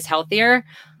that is healthier.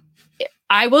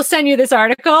 I will send you this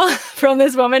article from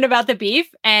this woman about the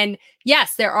beef. And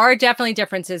yes, there are definitely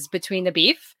differences between the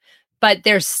beef, but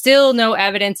there's still no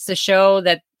evidence to show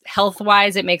that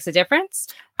health-wise it makes a difference.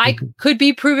 I could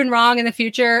be proven wrong in the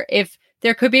future. If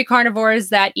there could be carnivores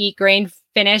that eat grain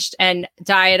finished and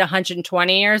die at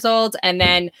 120 years old, and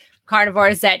then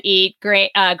carnivores that eat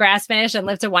grass finished and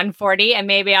live to 140, and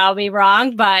maybe I'll be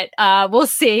wrong, but we'll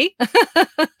see.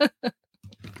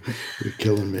 You're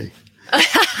killing me.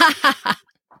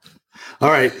 All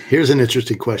right, here's an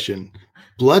interesting question.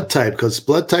 Blood type, because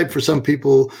blood type, for some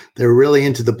people, they're really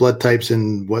into the blood types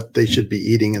and what they should be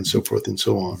eating and so forth and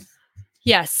so on.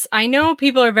 Yes, I know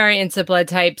people are very into blood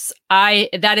types.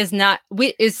 That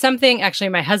is something actually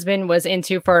my husband was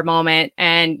into for a moment,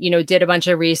 and did a bunch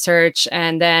of research,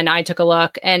 and then I took a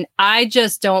look, and I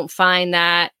just don't find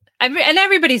that and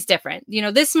everybody's different.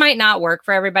 This might not work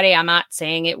for everybody. I'm not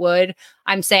saying it would.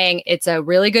 I'm saying it's a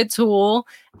really good tool.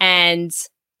 And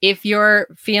if you're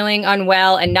feeling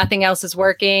unwell and nothing else is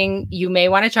working, you may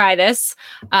want to try this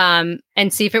and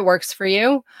see if it works for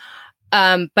you.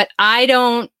 But I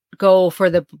don't go for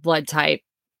the blood type.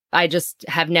 I just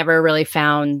have never really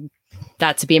found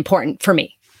that to be important for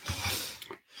me.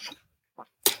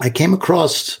 I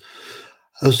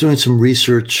was doing some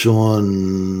research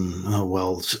on,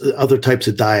 other types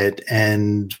of diet.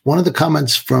 And one of the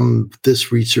comments from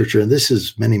this researcher, and this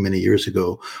is many, many years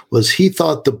ago, was he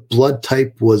thought the blood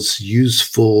type was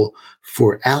useful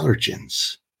for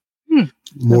allergens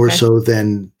more so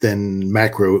than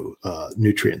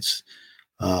macronutrients.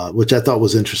 Which I thought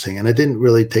was interesting, and I didn't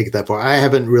really take it that far. I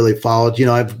haven't really followed.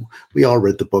 We all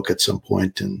read the book at some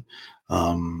point, and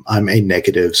I'm A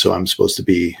negative, so I'm supposed to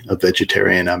be a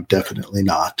vegetarian. I'm definitely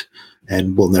not,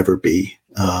 and will never be.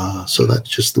 So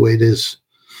that's just the way it is.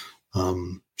 I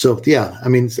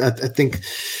think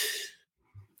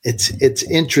it's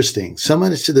interesting. Some of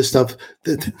this stuff.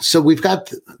 So we've got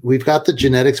the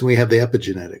genetics and we have the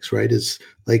epigenetics, right?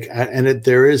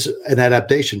 There is an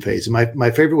adaptation phase. And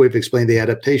my favorite way of explaining the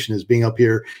adaptation is being up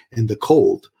here in the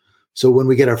cold. So when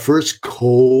we get our first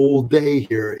cold day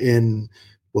here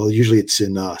usually it's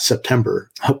in September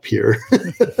up here.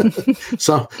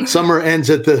 So summer ends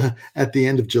at the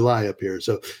end of July up here.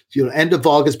 So end of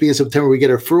August, beginning of September, we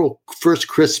get our first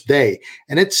crisp day,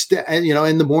 and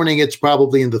in the morning it's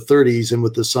probably in the 30s, and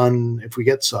with the sun, if we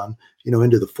get sun,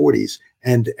 into the 40s,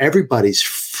 and everybody's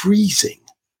freezing.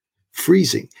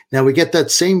 Now we get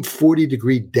that same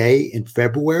 40-degree day in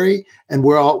February, and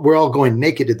we're all going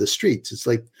naked in the streets. It's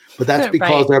like, but that's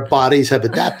because right. Our bodies have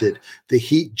adapted. The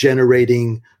heat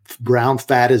generating brown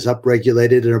fat is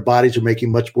upregulated, and our bodies are making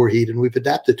much more heat, and we've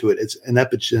adapted to it. It's an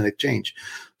epigenetic change.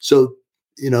 So,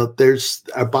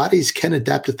 our bodies can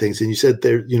adapt to things. And you said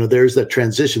there's that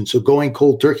transition. So going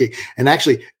cold turkey, and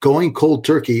actually going cold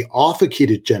turkey off a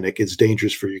ketogenic is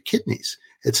dangerous for your kidneys.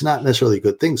 It's not necessarily a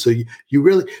good thing. So you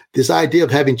really, this idea of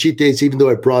having cheat days, even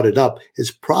though I brought it up, is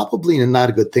probably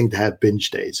not a good thing to have binge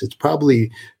days. It's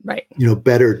probably, right.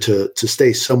 Better to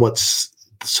stay somewhat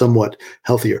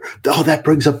healthier. Oh, that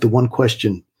brings up the one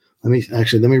question. Let me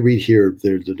read here.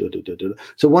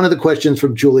 So one of the questions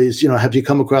from Julie is, have you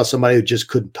come across somebody who just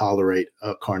couldn't tolerate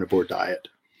a carnivore diet?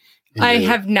 I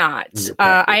have not.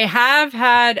 I have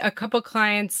had a couple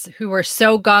clients who were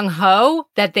so gung-ho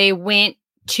that they went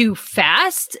too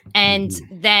fast and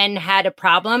then had a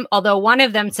problem. Although one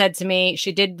of them said to me,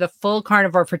 she did the full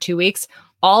carnivore for 2 weeks.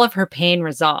 All of her pain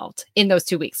resolved in those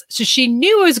 2 weeks. So she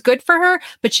knew it was good for her,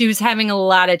 but she was having a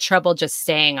lot of trouble just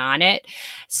staying on it.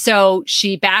 So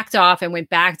she backed off and went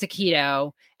back to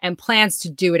keto and plans to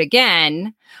do it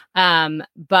again.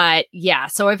 But yeah,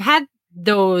 so I've had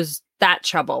that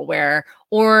trouble where,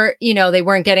 they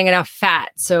weren't getting enough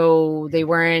fat. So they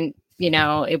weren't,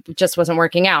 it just wasn't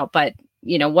working out. But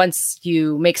once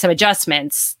you make some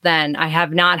adjustments, then I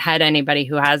have not had anybody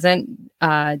who hasn't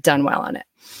done well on it.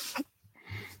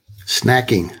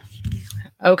 Snacking.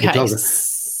 Okay.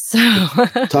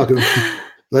 Talking.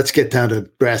 Let's get down to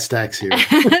brass tacks here.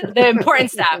 The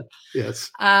important stuff.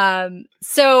 Yes.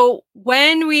 So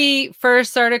when we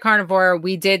first started carnivore,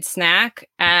 we did snack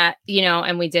and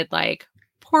we did like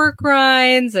pork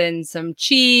rinds and some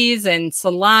cheese and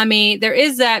salami. There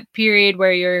is that period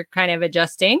where you're kind of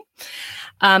adjusting.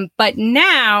 But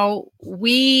now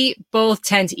we both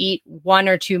tend to eat 1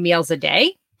 or 2 meals a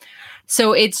day.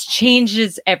 So it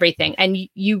changes everything. And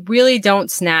you really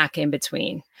don't snack in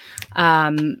between.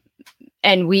 And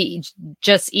we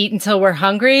just eat until we're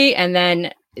hungry. And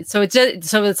then, so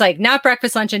it's like not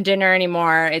breakfast, lunch, and dinner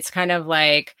anymore. It's kind of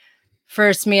like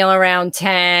first meal around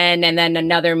 10 and then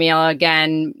another meal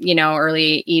again,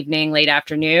 early evening, late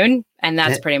afternoon. And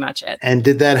that's pretty much it. And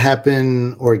did that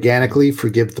happen organically,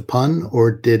 forgive the pun, or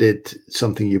did it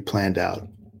something you planned out?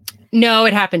 No,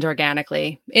 it happened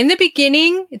organically. In the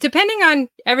beginning, depending on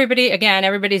everybody, again,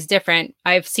 everybody's different.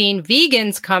 I've seen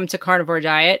vegans come to carnivore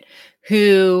diet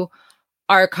who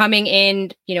are coming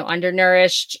in,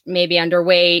 undernourished, maybe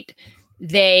underweight.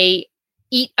 They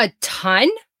eat a ton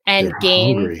and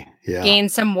gain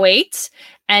some weight.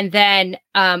 And then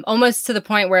almost to the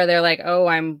point where they're like, oh,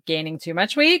 I'm gaining too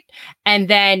much weight. And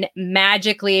then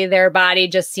magically their body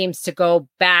just seems to go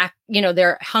back.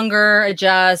 Their hunger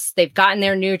adjusts. They've gotten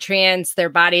their nutrients. Their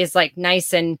body is like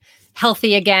nice and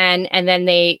healthy again. And then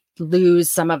they lose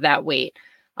some of that weight.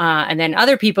 And then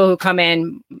other people who come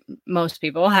in, most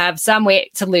people have some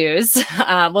weight to lose,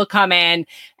 will come in.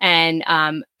 And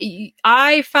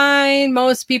I find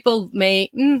most people I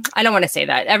don't want to say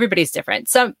that. Everybody's different.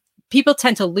 people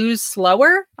tend to lose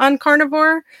slower on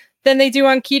carnivore than they do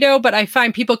on keto, but I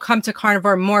find people come to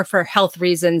carnivore more for health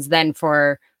reasons than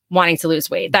for wanting to lose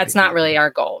weight. That's not really our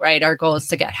goal, right? Our goal is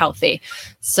to get healthy.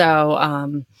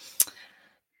 So,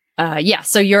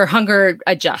 so your hunger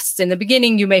adjusts. In the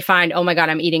beginning, you may find, oh my God,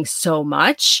 I'm eating so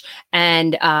much.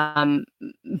 And,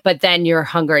 but then your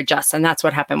hunger adjusts. And that's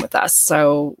what happened with us.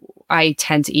 So I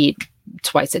tend to eat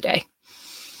twice a day.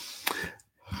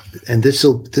 And this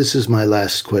is my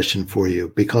last question for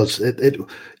you, because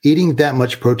eating that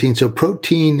much protein. So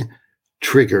protein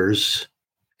triggers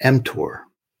mTOR,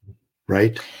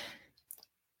 right?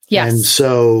 Yes. And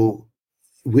so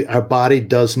our body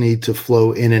does need to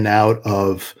flow in and out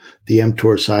of the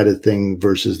mTOR side of things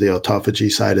versus the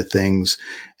autophagy side of things.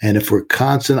 And if we're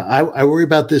constant, I worry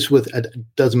about this with, it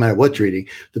doesn't matter what you're eating.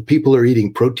 The people are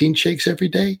eating protein shakes every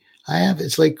day.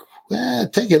 It's like,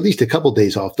 take at least a couple of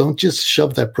days off. Don't just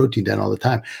shove that protein down all the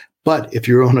time. But if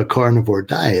you're on a carnivore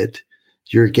diet,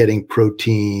 you're getting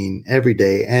protein every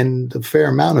day and a fair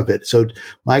amount of it. So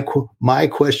my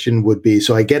question would be,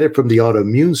 so I get it from the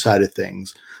autoimmune side of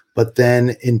things, but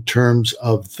then in terms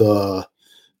of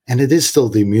and it is still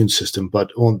the immune system,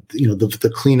 but on,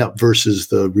 the cleanup versus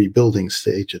the rebuilding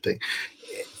stage of thing.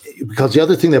 Because the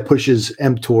other thing that pushes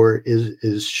mTOR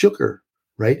is sugar,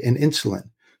 right? And insulin.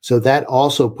 So that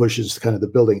also pushes kind of the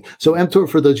building. So mTOR,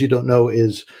 for those you don't know,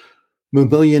 is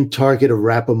mammalian target of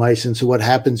rapamycin. So what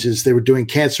happens is they were doing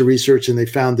cancer research and they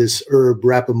found this herb,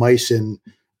 rapamycin,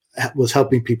 was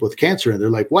helping people with cancer. And they're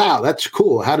like, wow, that's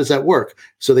cool. How does that work?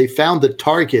 So they found the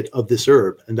target of this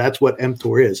herb, and that's what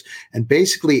mTOR is. And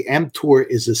basically mTOR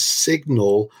is a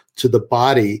signal to the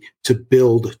body to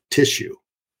build tissue.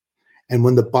 And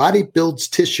when the body builds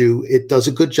tissue, it does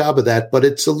a good job of that, but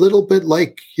it's a little bit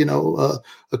like,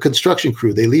 a construction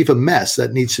crew. They leave a mess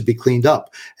that needs to be cleaned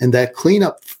up. And that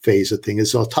cleanup phase of thing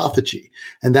is autophagy.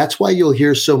 And that's why you'll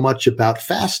hear so much about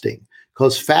fasting,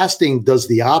 because fasting does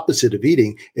the opposite of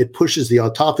eating. It pushes the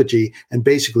autophagy and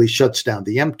basically shuts down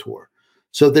the mTOR.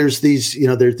 So there's the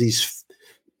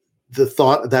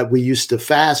thought that we used to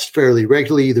fast fairly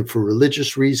regularly, either for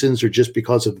religious reasons or just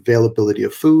because of availability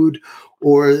of food,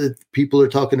 or people are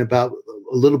talking about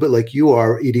a little bit like you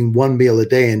are, eating one meal a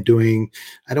day and doing,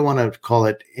 I don't want to call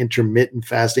it intermittent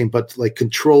fasting, but like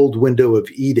controlled window of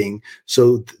eating.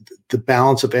 So the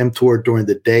balance of mTOR during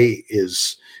the day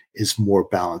is more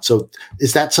balanced. So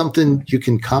is that something you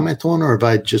can comment on, or have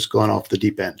I just gone off the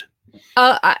deep end?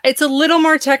 It's a little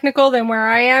more technical than where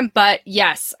I am, but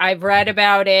yes, I've read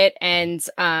about it, and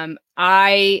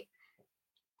I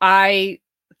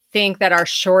think that our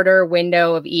shorter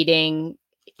window of eating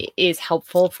is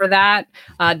helpful for that.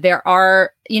 There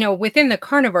are, within the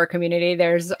carnivore community,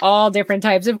 there's all different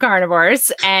types of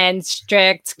carnivores, and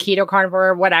strict, keto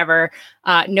carnivore, whatever,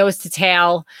 nose to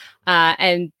tail,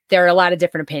 and there are a lot of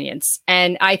different opinions.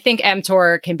 And I think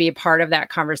mTOR can be a part of that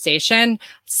conversation.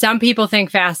 Some people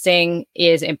think fasting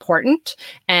is important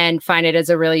and find it as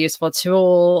a really useful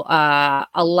tool. A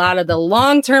lot of the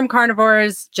long-term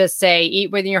carnivores just say,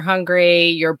 eat when you're hungry.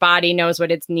 Your body knows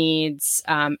what it needs,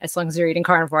 as long as you're eating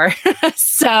carnivore.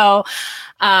 So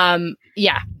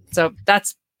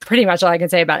that's pretty much all I can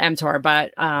say about mTOR,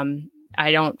 but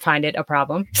I don't find it a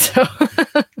problem. So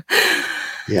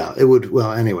yeah, it would.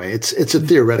 Well, anyway, it's a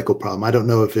theoretical problem. I don't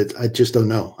know if I just don't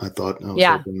know. I thought,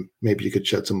 maybe you could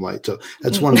shed some light. So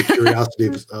that's one of the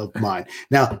curiosities of mine.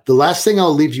 Now, the last thing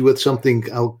I'll leave you with,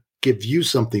 I'll give you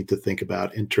something to think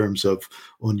about in terms of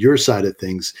on your side of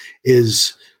things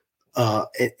is the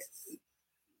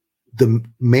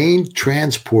main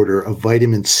transporter of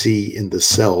vitamin C in the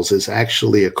cells is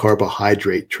actually a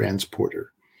carbohydrate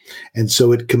transporter. And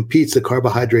so the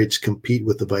carbohydrates compete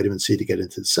with the vitamin C to get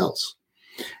into the cells.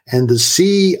 And the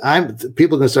C,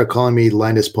 people are going to start calling me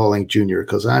Linus Pauling Jr.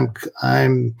 because I'm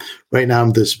right now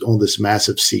on this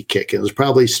massive C kick. It was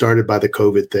probably started by the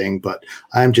COVID thing, but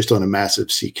I'm just on a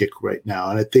massive C kick right now.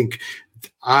 And I think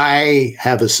I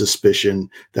have a suspicion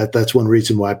that that's one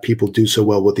reason why people do so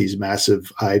well with these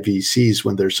massive IVCs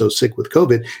when they're so sick with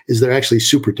COVID is they're actually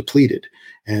super depleted.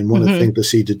 And one of the things the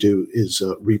C to do is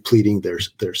repleting their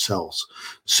cells.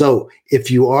 So if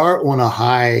you are on a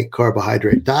high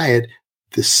carbohydrate diet,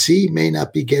 the C may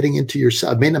not be getting into your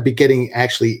cell, may not be getting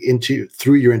actually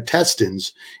through your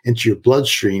intestines into your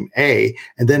bloodstream, and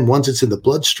then once it's in the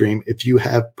bloodstream, if you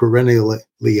have perennially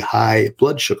high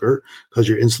blood sugar because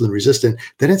you're insulin resistant,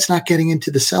 then it's not getting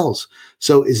into the cells.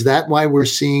 So is that why we're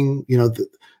seeing,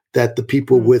 that the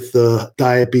people with the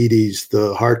diabetes,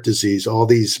 the heart disease, all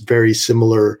these very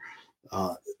similar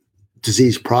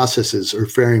disease processes are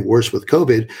faring worse with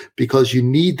COVID because you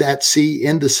need that C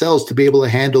in the cells to be able to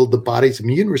handle the body's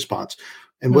immune response.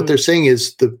 And what they're saying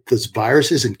is this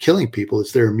virus isn't killing people,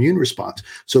 it's their immune response.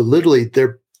 So literally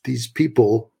these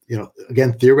people,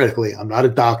 again, theoretically, I'm not a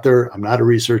doctor, I'm not a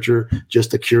researcher,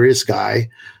 just a curious guy,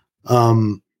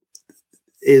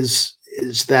 is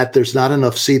that there's not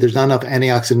enough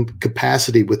antioxidant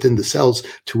capacity within the cells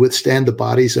to withstand the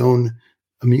body's own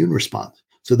immune response.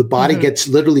 So the body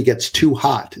literally gets too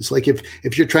hot. It's like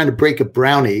if you're trying to break a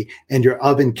brownie and your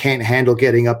oven can't handle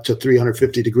getting up to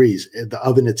 350 degrees, the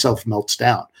oven itself melts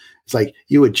down. It's like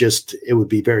it would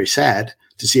be very sad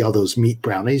to see all those meat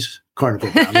brownies,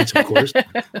 carnivore brownies, of course.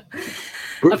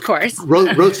 Of course.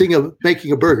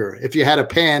 Making a burger. If you had a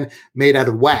pan made out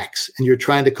of wax and you're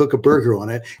trying to cook a burger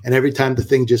on it, and every time the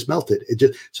thing just melted,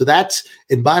 so that's,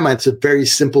 in my mind, it's a very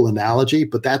simple analogy,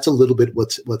 but that's a little bit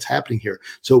what's happening here.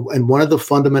 So, and one of the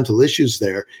fundamental issues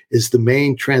there is the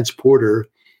main transporter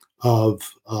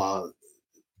of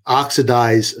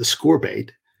oxidized ascorbate,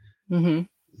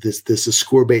 this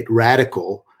ascorbate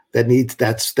radical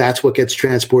that's what gets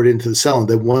transported into the cell. And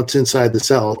then once inside the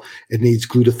cell, it needs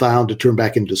glutathione to turn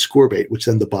back into ascorbate, which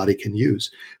then the body can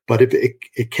use. But if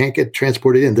it can't get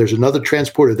transported in, there's another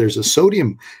transporter. There's a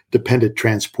sodium dependent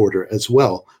transporter as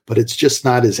well, but it's just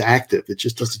not as active. It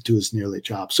just doesn't do as nearly a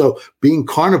job. So being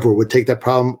carnivore would take that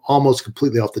problem almost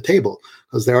completely off the table,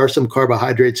 because there are some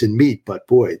carbohydrates in meat, but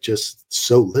boy, just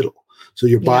so little. So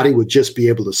your body would just be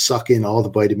able to suck in all the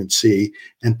vitamin C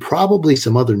and probably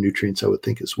some other nutrients, I would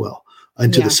think, as well,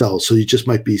 into the cells. So you just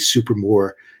might be super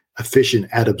more efficient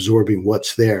at absorbing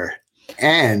what's there.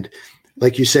 And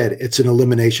like you said, it's an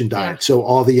elimination diet. Yeah. So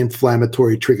all the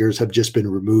inflammatory triggers have just been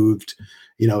removed,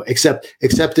 except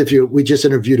we just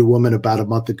interviewed a woman about a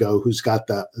month ago who's got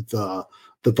the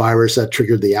virus that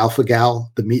triggered the alpha-gal,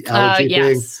 the meat allergy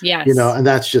thing. Yes. And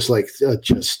that's just like,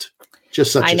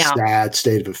 just such a sad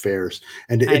state of affairs.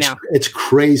 And it's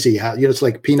crazy how, it's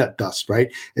like peanut dust,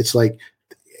 right? It's like,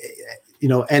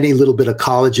 any little bit of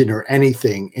collagen or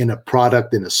anything in a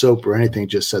product, in a soap or anything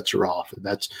just sets her off. And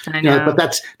that's, but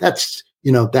that's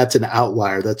an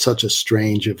outlier. That's such a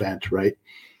strange event, right?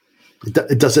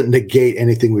 It doesn't negate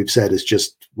anything we've said. It's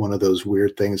just one of those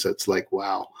weird things that's like,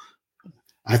 wow,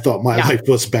 I thought my life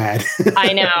was bad.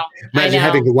 I know. Imagine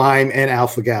having Lyme and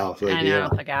alpha-gal.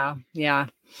 Alpha-gal. Yeah.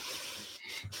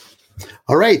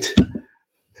 All right.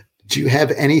 Do you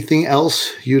have anything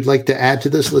else you'd like to add to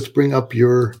this? Let's bring up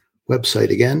your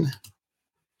website again.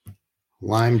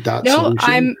 Lyme.solution.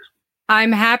 No,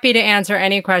 I'm happy to answer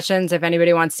any questions. If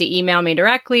anybody wants to email me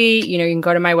directly, you can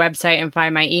go to my website and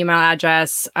find my email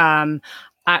address.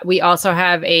 We also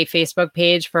have a Facebook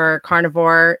page for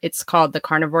carnivore. It's called the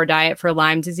Carnivore Diet for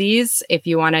Lyme Disease. If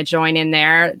you want to join in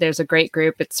there, there's a great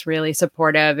group. It's really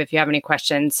supportive. If you have any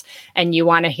questions and you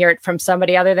want to hear it from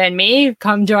somebody other than me,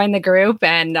 come join the group.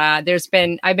 And I've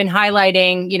been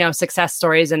highlighting, success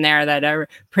stories in there that are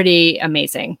pretty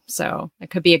amazing. So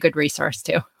it could be a good resource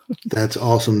too. That's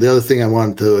awesome. The other thing I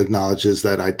wanted to acknowledge is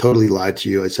that I totally lied to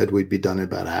you. I said we'd be done in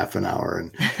about half an hour,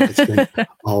 and it's been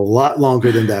a lot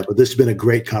longer than that. But this has been a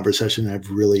great conversation.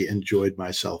 I've really enjoyed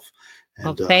myself.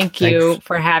 And, well, thank you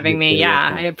for having me.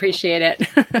 Yeah, I appreciate it.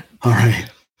 All right.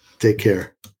 Take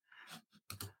care.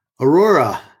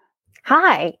 Aurora.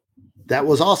 Hi. That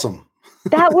was awesome.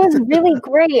 That was really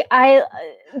great.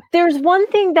 There's one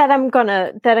thing that I'm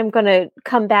gonna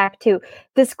come back to.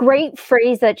 This great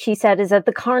phrase that she said is that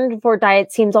the carnivore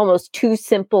diet seems almost too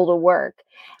simple to work.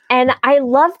 And I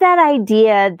love that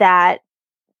idea that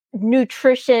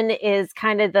nutrition is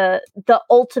kind of the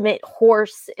ultimate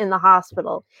horse in the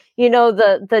hospital.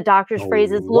 The doctor's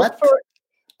phrase is look for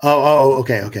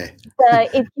okay.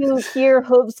 If you hear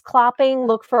hooves clopping,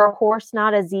 look for a horse,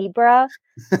 not a zebra.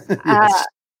 Yes.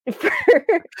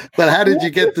 But how did you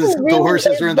get this? The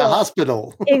horses are in the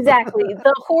hospital. Exactly.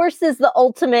 The horse is the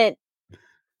ultimate.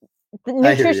 The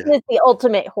nutrition is the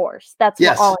ultimate horse. That's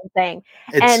all I'm saying.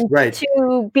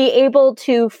 To be able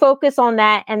to focus on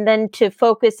that, and then to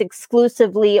focus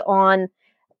exclusively on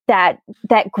that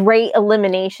great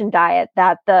elimination diet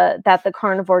that the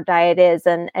carnivore diet is,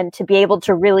 and to be able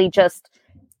to really just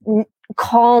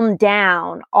calm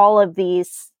down all of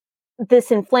this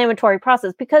inflammatory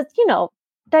process, because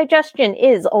digestion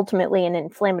is ultimately an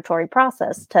inflammatory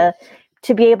process.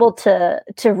 To be able to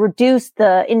reduce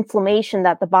the inflammation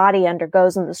that the body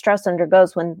undergoes and the stress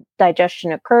undergoes when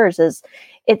digestion occurs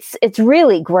it's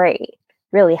really great,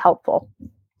 really helpful.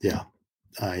 Yeah,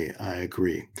 I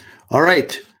agree. All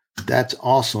right, that's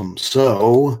awesome.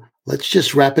 So let's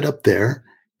just wrap it up there.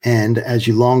 And as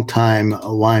you longtime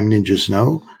Lyme Ninjas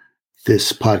know,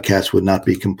 this podcast would not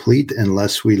be complete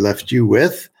unless we left you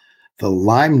with the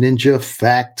Lyme Ninja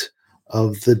fact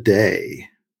of the day.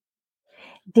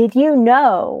 Did you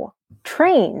know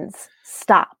trains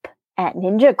stop at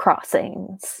Ninja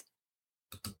Crossings.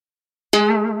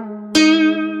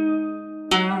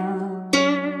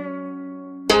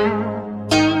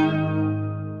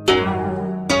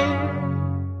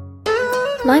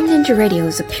 Lyme Ninja Radio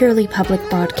is a purely public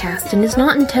broadcast and is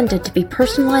not intended to be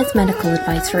personalized medical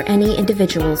advice for any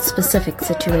individual's specific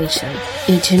situation.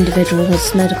 Each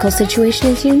individual's medical situation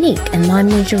is unique, and Lyme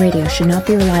Ninja Radio should not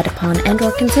be relied upon and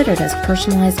or considered as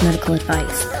personalized medical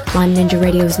advice. Lyme Ninja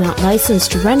Radio is not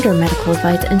licensed to render medical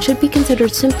advice and should be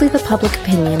considered simply the public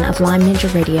opinion of Lyme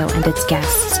Ninja Radio and its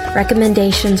guests.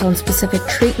 Recommendations on specific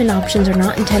treatment options are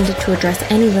not intended to address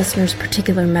any listener's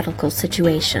particular medical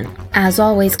situation. As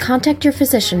always, contact your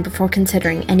physician before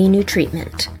considering any new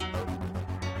treatment.